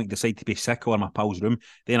point, decided to be sick over my pal's room.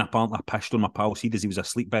 Then apparently I pissed on my pal's head as he was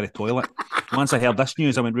asleep by the toilet. Once I heard this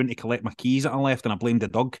news, I went round to collect my keys that I left and I blamed the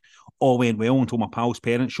dog. All went well until my pal's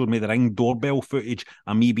parents showed me the Ring doorbell footage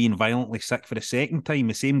of me being violently sick for the second time,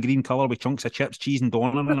 the same green colour with chunks of chips, cheese and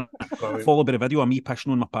doner in it. Followed by the video of me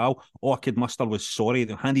pissing on my pal. All I could muster was sorry.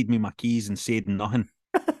 They handed me my keys and said nothing.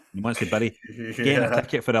 He wants to bury getting a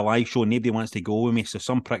ticket for a live show. Nobody wants to go with me, so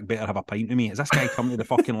some prick better have a pint with me. Is this guy coming to the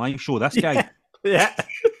fucking live show? This guy? Yeah.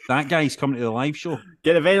 That guy's coming to the live show.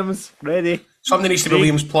 Get the Venoms ready. Something needs to be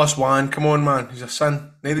Liam's +1. Come on, man. He's a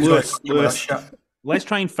son. Lewis. Let's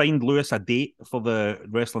try and find Lewis a date for the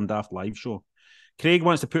Wrestling Daft live show. Craig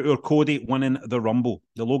wants to put our Cody winning the Rumble,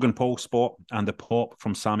 the Logan Paul spot, and the pop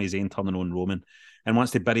from Sami Zayn turning on Roman, and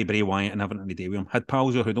wants to bury Bray Wyatt and having to do with him. Had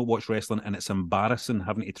pals who don't watch wrestling, and it's embarrassing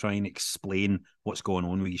having to try and explain what's going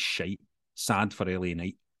on with his shite. Sad for LA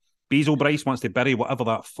Knight. Basil Bryce wants to bury whatever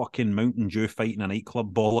that fucking Mountain Dew fight in a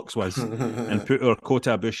nightclub bollocks was and put our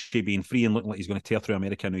Kota Ibushi being free and looking like he's going to tear through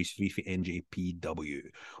America now he's free for NJPW.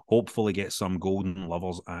 Hopefully get some golden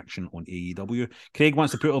lovers action on AEW. Craig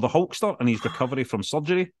wants to put all the Hulkster and his recovery from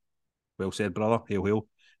surgery. Well said, brother. Hail, hail.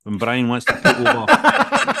 When Brian wants to put over...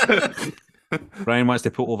 Brian wants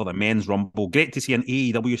to put over the men's Rumble. Great to see an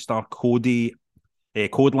AEW star Codelander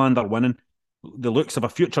winning. The looks of a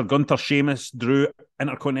future Gunther, Sheamus, Drew,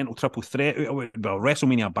 Intercontinental Triple Threat out of it. Well,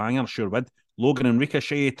 WrestleMania banger, sure would. Logan and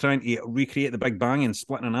Ricochet trying to recreate the Big Bang and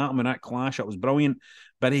splitting an atom in that clash. It was brilliant.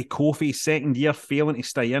 Barry Kofi, second year, failing to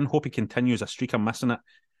stay in. Hope he continues a streak of missing it.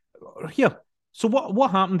 Here, so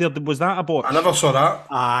what happened there? Was that a botch? I never saw that.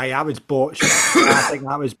 Aye, that was botched. I think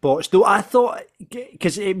that was botched. Though I thought,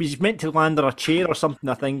 because it was meant to land on a chair or something,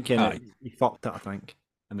 I think, and he fucked it, I think.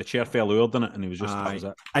 And the chair fell over in it, and he was just, that was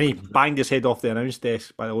it. And he banged his head off the announce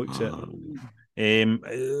desk by the looks of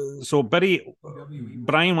it. So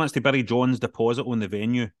Brian wants to bury John's deposit on the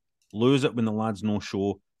venue, lose it when the lads no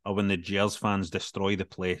show, or when the Jers fans destroy the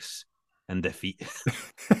place in defeat.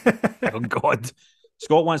 Oh, God.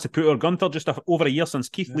 Scott wants to put our Gunther just over a year since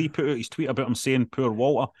Keith Lee put out his tweet about him saying, poor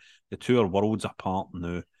Walter, the two are worlds apart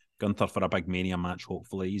now. Gunther for a big Mania match,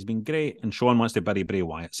 hopefully. He's been great. And Sean wants to bury Bray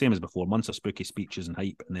Wyatt. Same as before. Months of spooky speeches and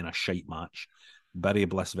hype, and then a shite match. Bury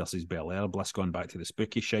Bliss versus Belair. Bliss going back to the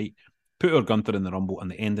spooky shite. Put our Gunther in the Rumble,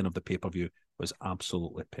 and the ending of the pay-per-view was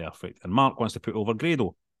absolutely perfect. And Mark wants to put over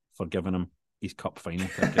Grado for giving him his cup final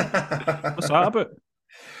ticket. What's that about?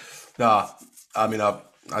 Nah, I mean, I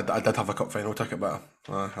did have a cup final ticket, but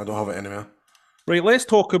I don't have it anymore. Right, let's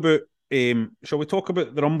talk about... shall we talk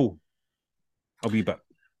about the Rumble a wee bit?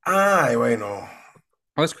 Aye, why not?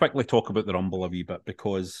 Let's quickly talk about the Rumble a wee bit,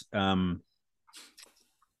 because I'd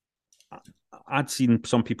seen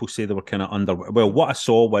some people say they were kind of under... Well, what I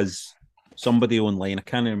saw was somebody online, I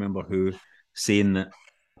can't remember who, saying that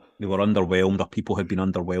they were underwhelmed, or people had been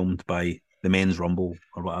underwhelmed by the men's Rumble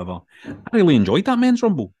or whatever. I really enjoyed that men's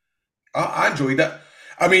Rumble. I enjoyed it.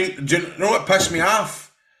 I mean, do you know what pissed me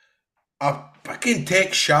off? I fucking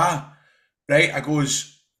text Shah, right? I goes...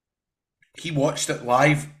 He watched it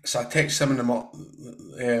live, so I text him in the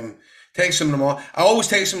morning. I always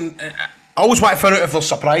text him. I always want to find out if there's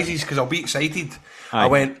surprises because I'll be excited. Aye. I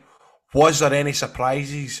went, was there any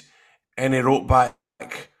surprises? And he wrote back,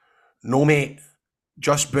 no mate,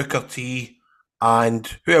 just Booker T. And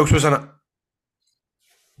who else was in it?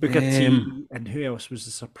 Booker T. And who else was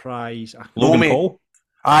the surprise? Logan Paul?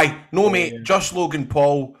 Aye, no mate, just Logan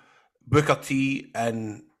Paul, Booker T.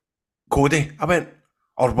 and Cody. I went...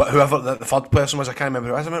 Or whoever the third person was, I can't remember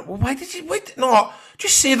who it was. I went, well, why did you... Wait, no,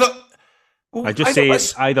 just say that... Well, I just say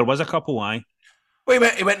either was a couple, aye. Wait,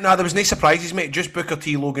 he went, nah, there was no surprises, mate. Just Booker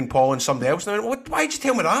T, Logan Paul and somebody else. And I went, why'd you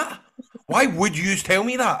tell me that? Why would you tell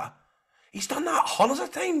me that? He's done that hundreds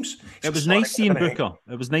of times. It was nice seeing Booker.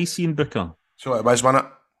 It was nice seeing Booker. So it was, wasn't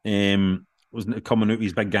it? Wasn't it coming out with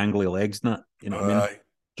his big gangly legs and that? You know what I mean?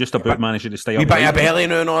 Just about managing to stay up. He bit a belly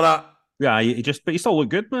now and all that. Yeah, but he still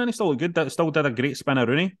looked good, man. He still looked good. Still did a great spin of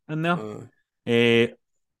Rooney in there.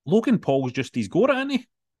 Logan Paul's just his go at, isn't he?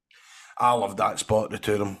 I loved that spot, the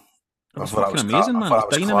two of them. It was fucking amazing, man. I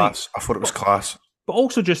thought it was class. But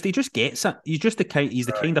also, he just gets it. He's just the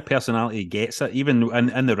kind of personality that gets it. Even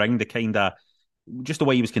in the ring, the kind of just the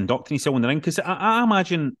way he was conducting himself in the ring. Because I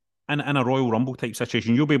imagine in a Royal Rumble type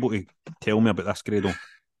situation, you'll be able to tell me about this, Grado.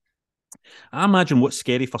 I imagine what's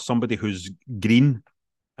scary for somebody who's green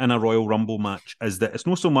in a Royal Rumble match is that it's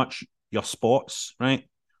not so much your spots, right,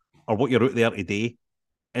 or what you're out there today.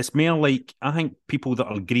 It's more like, I think people that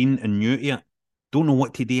are green and new to it don't know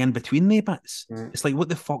what to do in between the bits. It's like, what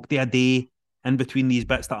the fuck do I do in between these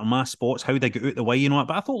bits that are my spots? How do I get out the way? You know.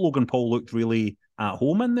 But I thought Logan Paul looked really at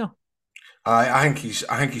home in there. I think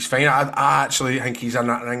he's fine. I actually think he's in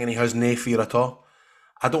that ring and he has no fear at all.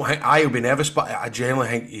 I don't think I'll be nervous, but I generally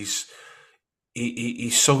think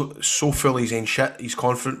he's so full of his own shit. He's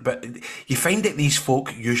confident, but you find that these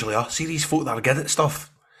folk usually are. See these folk that are good at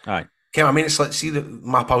stuff. Aye. Okay, I mean, it's like, see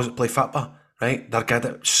my pals that play football, right? They're good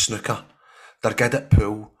at snooker. They're good at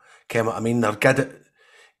pool. Okay, I mean, they're good at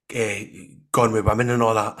gone with women and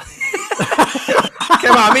all that. Okay,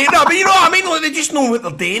 I mean, no, but you know what I mean? Like, they just know what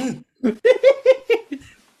they're doing.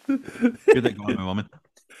 Good at going with women.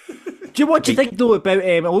 What do you think though about?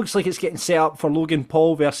 It looks like it's getting set up for Logan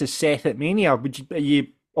Paul versus Seth at Mania. Are you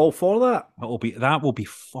all for that? That will be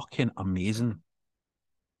fucking amazing.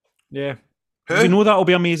 Yeah. You know that'll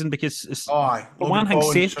be amazing because it's for one thing,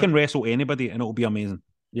 Seth can wrestle anybody and it'll be amazing.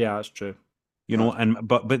 Yeah, that's true. You know,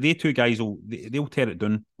 but they two guys they'll tear it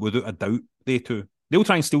down without a doubt. They'll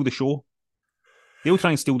try and steal the show.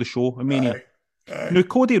 I mean, now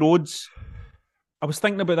Cody Rhodes. I was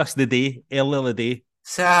thinking about this earlier the day.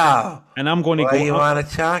 So, and I'm going to what go. Do you want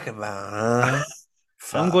to talk about?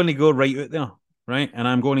 I'm going to go right out there, right, and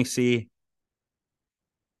I'm going to say,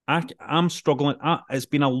 I'm struggling. It's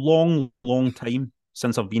been a long, long time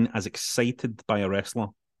since I've been as excited by a wrestler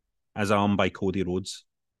as I am by Cody Rhodes.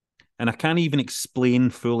 And I can't even explain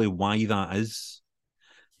fully why that is.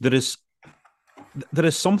 There is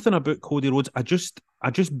something about Cody Rhodes. I just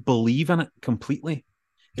believe in it completely.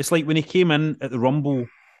 It's like when he came in at the Rumble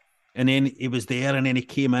and then he was there and then he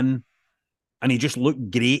came in and he just looked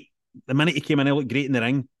great. The minute he came in, he looked great in the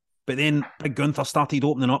ring. But then Big Gunther started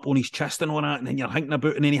opening up on his chest and all that, and then you're thinking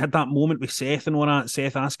about, and then he had that moment with Seth and all that,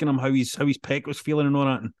 Seth asking him how his pec was feeling and all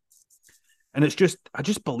that. And it's just, I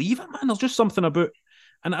just believe it, man. There's just something about,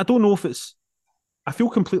 and I don't know if it's, I feel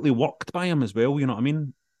completely worked by him as well, you know what I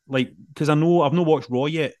mean? Like, because I know, I've not watched Raw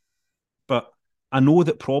yet, but I know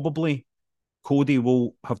that probably Cody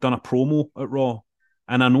will have done a promo at Raw,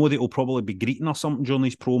 and I know that he'll probably be greeting or something during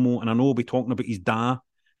his promo, and I know he'll be talking about his dad.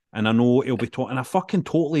 And I know he'll be talking, and I fucking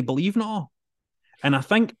totally believe in it all. And I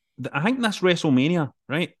think this WrestleMania,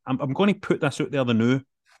 right? I'm going to put this out there the new,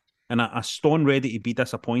 and I stand ready to be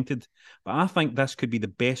disappointed. But I think this could be the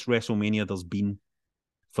best WrestleMania there's been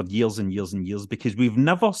for years and years and years, because we've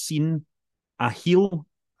never seen a heel,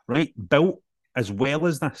 right, built as well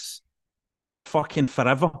as this fucking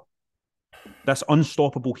forever. This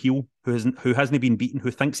unstoppable heel who hasn't been beaten,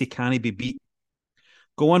 who thinks he can't be beat,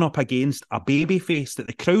 going up against a babyface that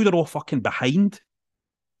the crowd are all fucking behind,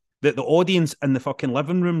 that the audience in the fucking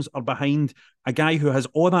living rooms are behind, a guy who has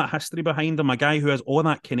all that history behind him, a guy who has all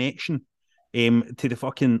that connection to the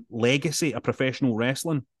fucking legacy of professional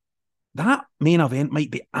wrestling. That main event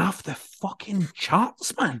might be off the fucking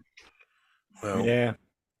charts, man. Well, yeah.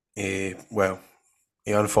 Well,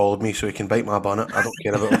 he unfollowed me so he can bite my bonnet. I don't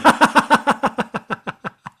care about him.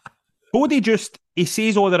 Cody he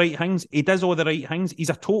says all the right things. He does all the right things. He's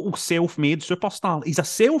a total self-made superstar. He's a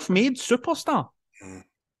self-made superstar.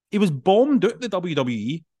 He was bombed out the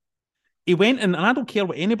WWE. He went in, and I don't care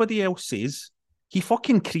what anybody else says, he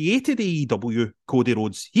fucking created AEW, Cody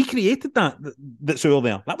Rhodes. He created that's all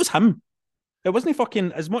there. That was him. It wasn't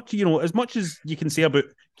fucking as much as you can say about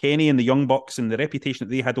Kenny and the Young Bucks and the reputation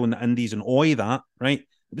that they had on the indies and all that, right?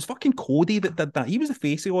 It was fucking Cody that did that. He was the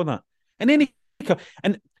face of all that. And then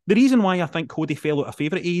the reason why I think Cody fell out of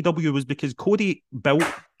favour at AEW was because Cody built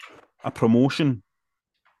a promotion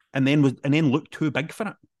and then looked too big for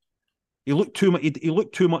it. He looked too much. He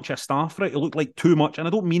looked too much a star for it. It looked like too much. And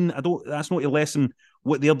that's not to lessen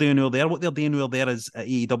what they're doing over there. What they're doing over there is at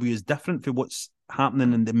AEW is different from what's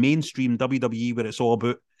happening in the mainstream WWE, where it's all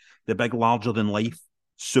about the big, larger than life,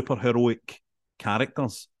 super heroic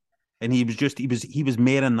characters. And he was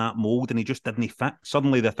more in that mould, and he just didn't fit.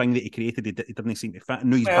 Suddenly, the thing that he created, he didn't seem to fit. And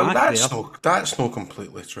now he's back there. That's not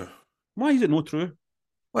completely true. Why is it not true?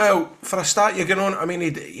 Well, for a start, you're going on. I mean,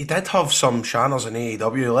 he did have some shanners in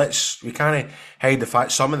AEW. We can't hide the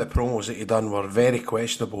fact some of the promos that he done were very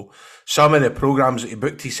questionable. Some of the programs that he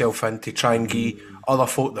booked himself in to try and give other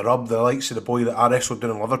folk the rub, the likes of the boy that I wrestled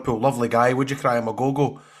down in Liverpool, lovely guy, would you cry him a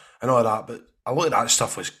go-go and all that. But a lot of that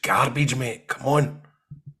stuff was garbage, mate. Come on.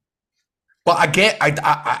 But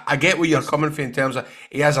I get where you're coming from in terms of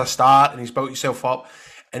he has a start and he's built himself up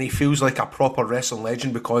and he feels like a proper wrestling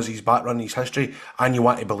legend because he's back running his history and you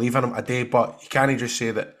want to believe in him today, but you can't just say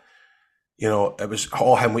that, you know, it was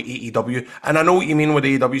all him with AEW. And I know what you mean with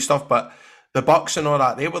AEW stuff, but the Bucks and all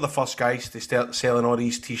that, they were the first guys to start selling all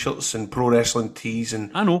these t-shirts and pro wrestling tees. And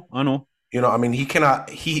I know. You know, I mean,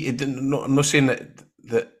 I'm not saying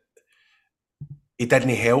that he didn't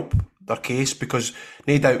help their case, because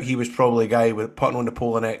no doubt he was probably a guy with putting on the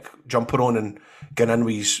polo neck jumper on and getting in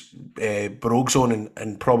with his brogues on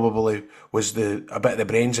and probably was a bit of the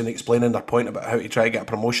brains in explaining their point about how to try to get a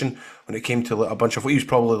promotion when it came to like, a bunch of... He was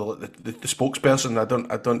probably the spokesperson.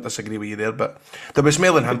 I don't disagree with you there, but there was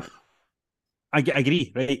more than him. I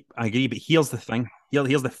agree, right? I agree, but here's the thing.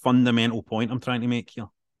 Here's the fundamental point I'm trying to make here.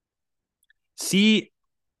 See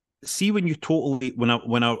when you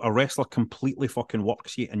when a wrestler completely fucking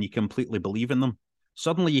works you and you completely believe in them,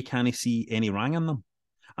 suddenly you can't see any wrong in them.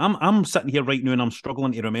 I'm sitting here right now and I'm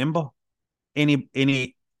struggling to remember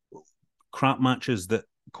any crap matches that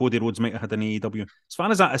Cody Rhodes might have had in AEW. As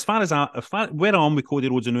far as where I'm with Cody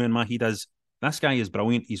Rhodes and now in my head is, this guy is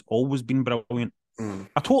brilliant. He's always been brilliant.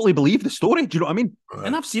 I totally believe the story. Do you know what I mean? Right.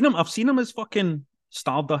 And I've seen him as fucking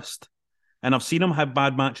Stardust. And I've seen him have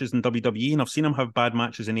bad matches in WWE, and I've seen him have bad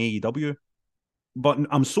matches in AEW. But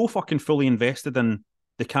I'm so fucking fully invested in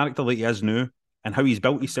the character that he is now and how he's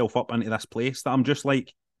built himself up into this place that I'm just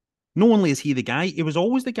like, not only is he the guy, he was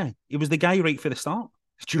always the guy. He was the guy right for the start.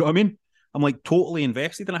 Do you know what I mean? I'm like totally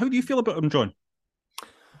invested. And how do you feel about him, John?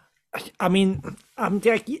 I mean, an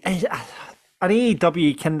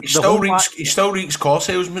AEW can... He still reeks car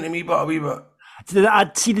salesman to me, but a wee bit.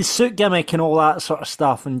 I'd see the suit gimmick and all that sort of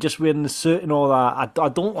stuff, and just wearing the suit and all that. I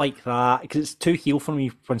don't like that because it's too heel for me.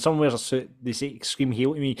 When someone wears a suit, they say scream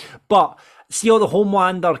heel to me. But see all the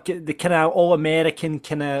Homelander, the kind of all American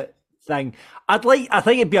kind of thing. I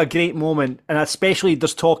think it'd be a great moment, and especially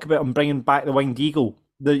there's talk about him bringing back the Winged Eagle.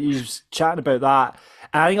 He's chatting about that,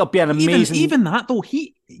 and I think it'll be an amazing. Even that though,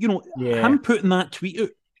 him putting that tweet out,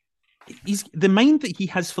 the mind that he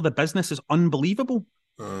has for the business is unbelievable.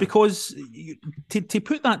 Because to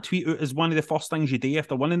put that tweet out as one of the first things you do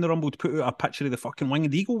after winning the Rumble, to put out a picture of the fucking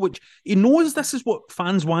Winged Eagle, which he knows this is what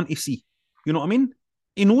fans want to see. You know what I mean?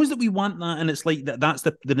 He knows that we want that, and it's like that's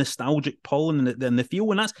the nostalgic pull and the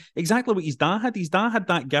feel, and that's exactly what his dad had. His dad had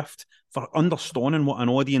that gift for understanding what an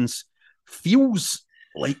audience feels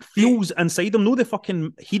inside them. No, the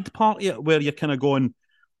fucking head part of it where you're kind of going,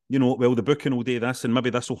 you know, well, the booking will do this, and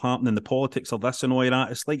maybe this will happen, and the politics of this and all of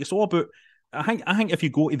that. It's like, it's all about... I think if you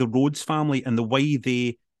go to the Rhodes family and the way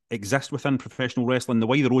they exist within professional wrestling, the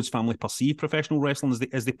way the Rhodes family perceive professional wrestling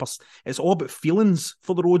it's all about feelings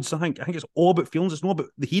for the Rhodes. I think it's all about feelings. It's not about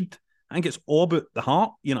the head. I think it's all about the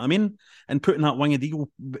heart. You know what I mean? And putting that Winged Eagle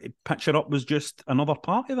picture up was just another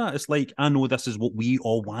part of that. It's like, I know this is what we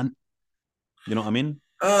all want. You know what I mean?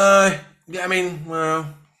 Yeah. I mean,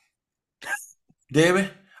 well, do we?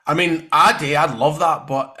 I mean, I'd love that,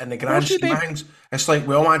 but in the grand scheme of things, it's like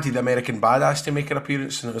we all wanted the American Badass to make an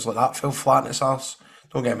appearance, and it was like that fell flat in its arse.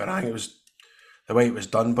 Don't get me wrong, it was the way it was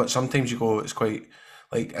done, but sometimes you go, it's quite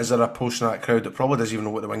like, is there a portion of that crowd that probably doesn't even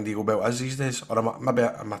know what the Winged Eagle belt is these days? Or am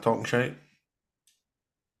I talking shit?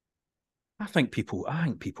 I think people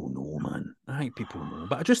know, man. I think people know,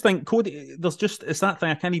 but I just think Cody, it's that thing.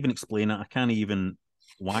 I can't even explain it. I can't even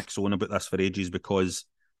wax on about this for ages, because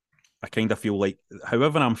I kind of feel like,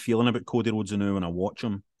 however I'm feeling about Cody Rhodes now when I watch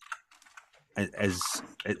him,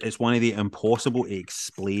 it's one of the impossible to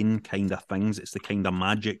explain kind of things. It's the kind of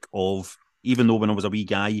magic of, even though when I was a wee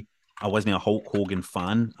guy, I wasn't a Hulk Hogan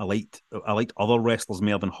fan. I liked other wrestlers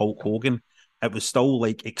more than Hulk Hogan. It was still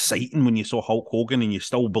like exciting when you saw Hulk Hogan and you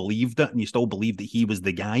still believed it, and you still believed that he was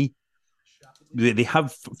the guy. They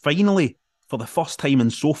have finally, for the first time in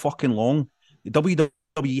so fucking long,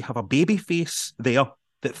 WWE have a baby face there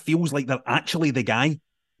that feels like they're actually the guy.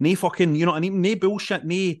 Nay fucking, you know what I mean? Nay bullshit,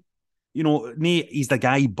 nay, you know, nay, he's the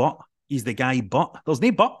guy, but. There's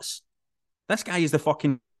no buts. This guy is the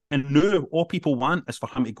fucking... And now all people want is for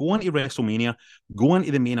him to go into WrestleMania, go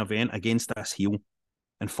into the main event against this heel,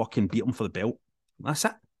 and fucking beat him for the belt. That's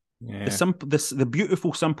it. Yeah. The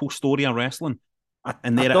beautiful, simple story of wrestling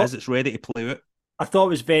And there it is, it's ready to play out. I thought it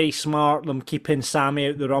was very smart them keeping Sammy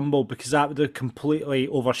out the Rumble, because that would have completely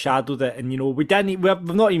overshadowed it. And, you know, we've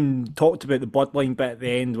not even talked about the Bloodline bit at the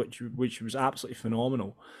end, which was absolutely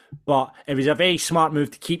phenomenal. But it was a very smart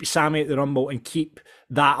move to keep Sammy out the Rumble and keep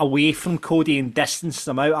that away from Cody and distance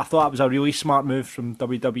them out. I thought it was a really smart move from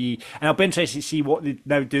WWE. And I'll be interested to see what they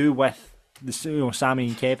now do with Sammy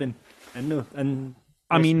and Kevin. And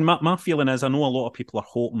I mean, my feeling is, I know a lot of people are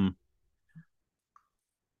hoping.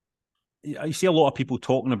 You see a lot of people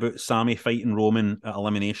talking about Sammy fighting Roman at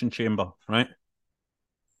Elimination Chamber, right?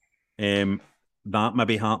 That may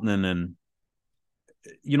be happening, and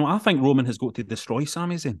you know, I think Roman has got to destroy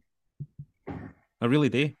Sami Zayn. I really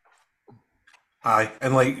do. Aye,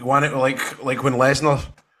 and like when Lesnar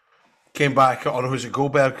came back, or was it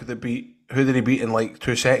Goldberg? Who did he beat in like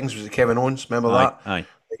 2 seconds? Was it Kevin Owens? Remember that? Aye.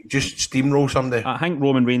 Like, just steamroll somebody. I think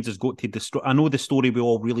Roman Reigns has got to destroy. I know the story we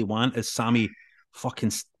all really want is Sammy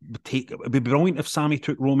fucking take. It'd be brilliant if Sammy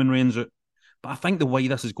took Roman Reigns out, but I think the way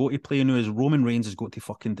this has got to play now is Roman Reigns has got to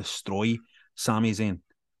fucking destroy Sami Zayn,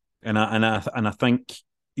 and I think,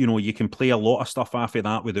 you know, you can play a lot of stuff after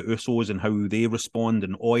that with the Usos and how they respond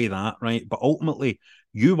and all that, right? But ultimately,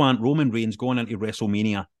 you want Roman Reigns going into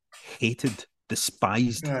WrestleMania hated,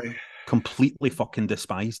 despised, completely fucking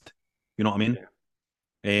despised. You know what I mean?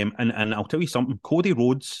 Yeah. And I'll tell you something, Cody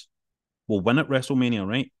Rhodes will win at WrestleMania,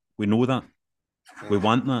 right? We know that. We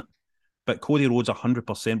want that. But Cody Rhodes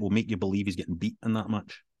 100% will make you believe he's getting beat in that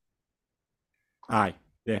match. Aye,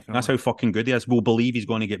 definitely. That's how fucking good he is. We'll believe he's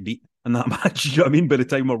going to get beat in that match. You know what I mean? By the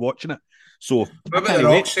time we're watching it. So maybe the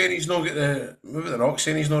Rock saying he's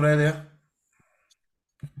not ready.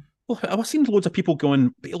 Well, I've seen loads of people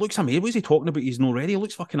going, but he looks amazing. What is he talking about? He's not ready. He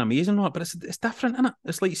looks fucking amazing, right? But it's different, isn't it?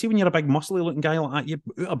 It's like, see, when you're a big muscly looking guy like that,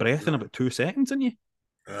 you're out of breath in about 2 seconds, aren't you?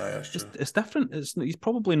 It's different. He's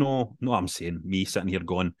probably no. I'm saying, me sitting here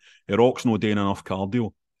going, the Rock's not doing enough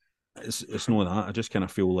cardio. It's not that. I just kind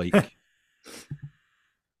of feel like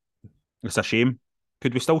it's a shame.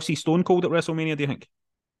 Could we still see Stone Cold at WrestleMania, do you think?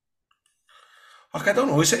 I don't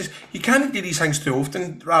know. You can't do these things too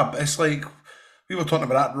often, Rab. It's like, we were talking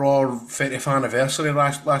about that Raw 30th anniversary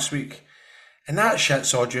last week, and that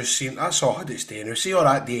shit's all just seen. That's all had its day. Now, see all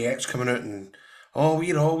that DX coming out and, oh,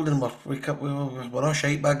 we're old and we're all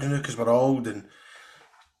shite bags now because we're old, and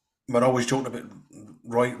we're always joking about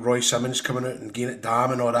Roy Simmons coming out and getting it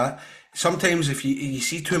damn and all that. Sometimes if you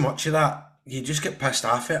see too much of that, you just get pissed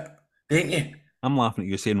off it, don't you? I'm laughing at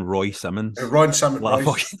you saying Roy Simmons. Ron Simmons.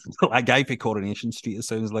 That guy for Coronation Street, it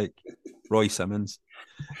sounds like Roy Simmons.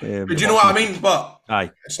 But do you know what I mean? But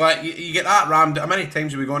aye, it's like you get that rammed. How many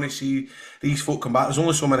times are we going to see these folk come back? There's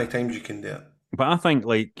only so many times you can do it. But I think,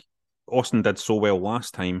 like, Austin did so well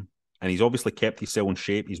last time, and he's obviously kept himself in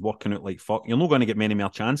shape. He's working out like fuck. You're not going to get many more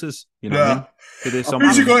chances. You know what I mean? To do something.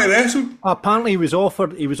 Who's he going to wrestle? Apparently, he was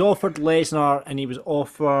offered Lesnar, and he was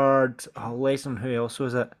offered Lesnar. Who else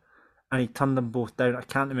was it? And he turned them both down. I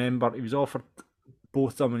can't remember. He was offered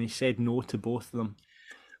both of them, and he said no to both of them.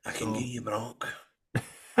 I can get you, Brock.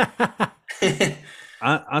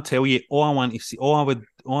 I tell you, all I want to see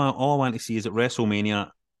is at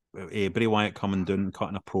WrestleMania, Bray Wyatt coming down and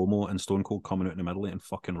cutting a promo, and Stone Cold coming out in the middle and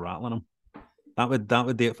fucking rattling him. That would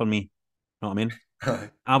do it for me. You know what I mean?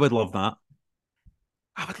 I would love that.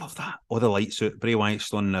 Or the lights out, Bray Wyatt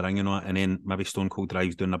stood in the ring and then maybe Stone Cold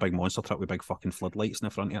drives down a big monster truck with big fucking floodlights in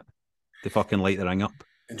the front of it. They fucking light the ring up.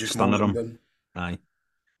 And just stunner him. Aye.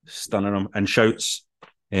 Stunner him. And shouts,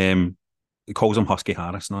 he calls him Husky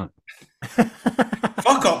Harris, not.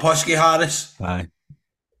 Fuck up, Husky Harris. Aye.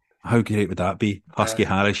 How great would that be? Husky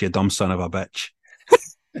Harris, you dumb son of a bitch.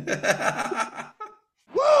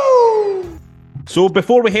 Woo! So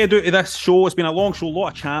before we head out of this show, it's been a long show, a lot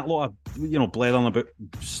of chat, a lot of, blathering about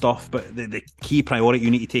stuff, but the key priority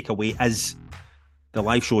you need to take away is the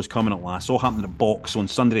live show is coming at last. All happening at Box on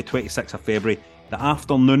Sunday, the 26th of February, the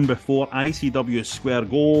afternoon before ICW Square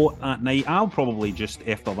Go at night. I'll probably just,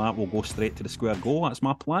 after that, we'll go straight to the Square Go. That's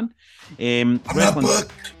my plan.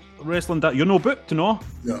 Wrestling, you're no booked, no?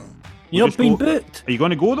 No. You're not being booked? Are you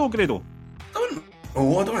going to go though, Grado? I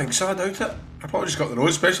don't think so. I doubt it. I probably just got the road,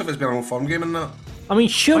 especially if it's been a fun game and that. I mean,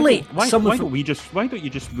 surely why don't you just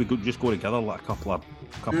go together like a couple of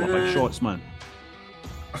big shots, man?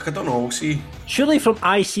 I don't know. We'll see. Surely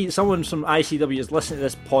someone from ICW is listening to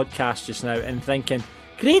this podcast just now and thinking,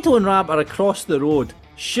 Grado and Rab are across the road.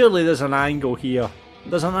 Surely there's an angle here.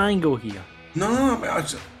 No, I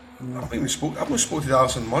haven't even spoken to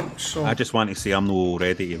Dallas in months. So I just want to say I'm no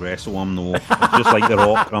ready to wrestle. Just like The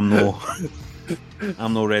Rock.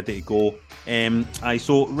 I'm no ready to go.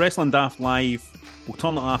 So Wrestling Daft Live. We'll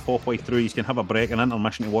turn it off halfway through. You can have a break, an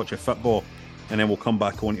intermission to watch your football. and then we'll come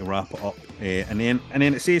back on to wrap it up. And then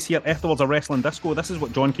it says here, afterwards, a wrestling disco. This is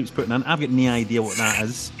what John keeps putting in. I've got no idea what that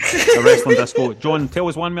is. A wrestling disco. John, tell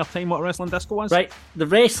us one more time what a wrestling disco is. Right, the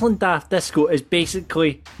Wrestling Daft Disco is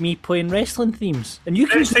basically me playing wrestling themes. And you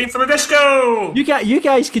can... It's time for the disco! You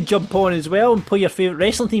guys can jump on as well and play your favourite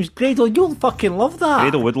wrestling themes. Grado, you'll fucking love that.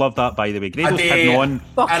 Grado would love that, by the way. Grado's hitting on.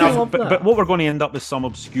 But what we're going to end up with some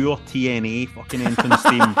obscure TNA fucking entrance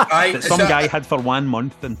theme that some guy had for 1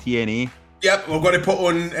 month in TNA. Yep, we're going to put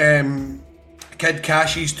on Kid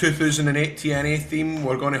Cash's 2008 TNA theme.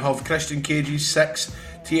 We're going to have Christian Cage's 6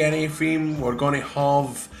 TNA theme. We're going to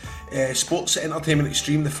have Sports Entertainment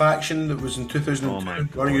Extreme, the faction that was in 2002. We're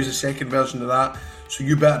going to use the second version of that. So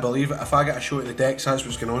you better believe it. If I get a show at the Dex, that's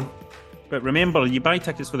what's going on. But remember, you buy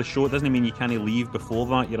tickets for the show, it doesn't mean you can't leave before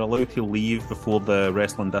that. You're allowed to leave before the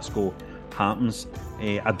wrestling disco happens.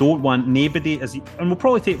 I don't want nobody, and we'll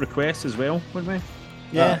probably take requests as well, won't we?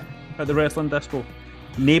 Yeah. At the wrestling disco.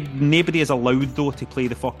 Nobody is allowed, though, to play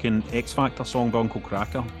the fucking X Factor song by Uncle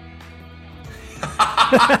Cracker.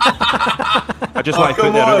 I just want to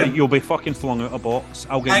put that out. You'll be fucking flung out of box.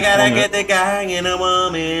 I gotta get the guy in a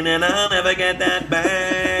woman, and I'll never get that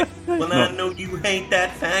back. Well, I know you hate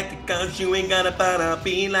that fact, because you ain't gonna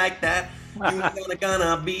be like that. You ain't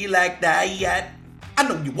gonna be like that yet. I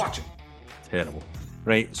know you watching. Terrible.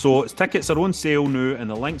 Right, so tickets are on sale now, and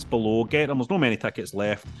the link's below. Get them. There's not many tickets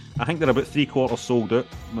left. I think they're about 3/4 sold out,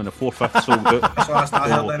 when the 4/5 sold out. So that's not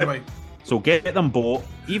held anyway. So get them bought.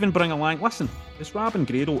 Even bring along. Listen, it's Rab and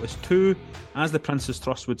Grado. It's two, as the Prince's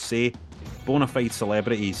Trust would say, bona fide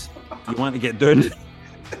celebrities. You want to get down.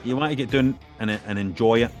 You want to get down and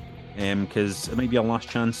enjoy it, because it might be our last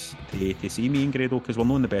chance to see me and Grado, because we're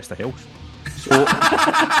not in the best of health. So.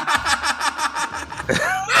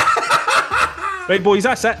 Right, boys,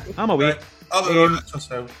 that's it. I'm away. Right. Up the road, that's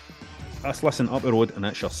yourself. Let's listen up the road, and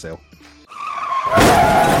that's yourself.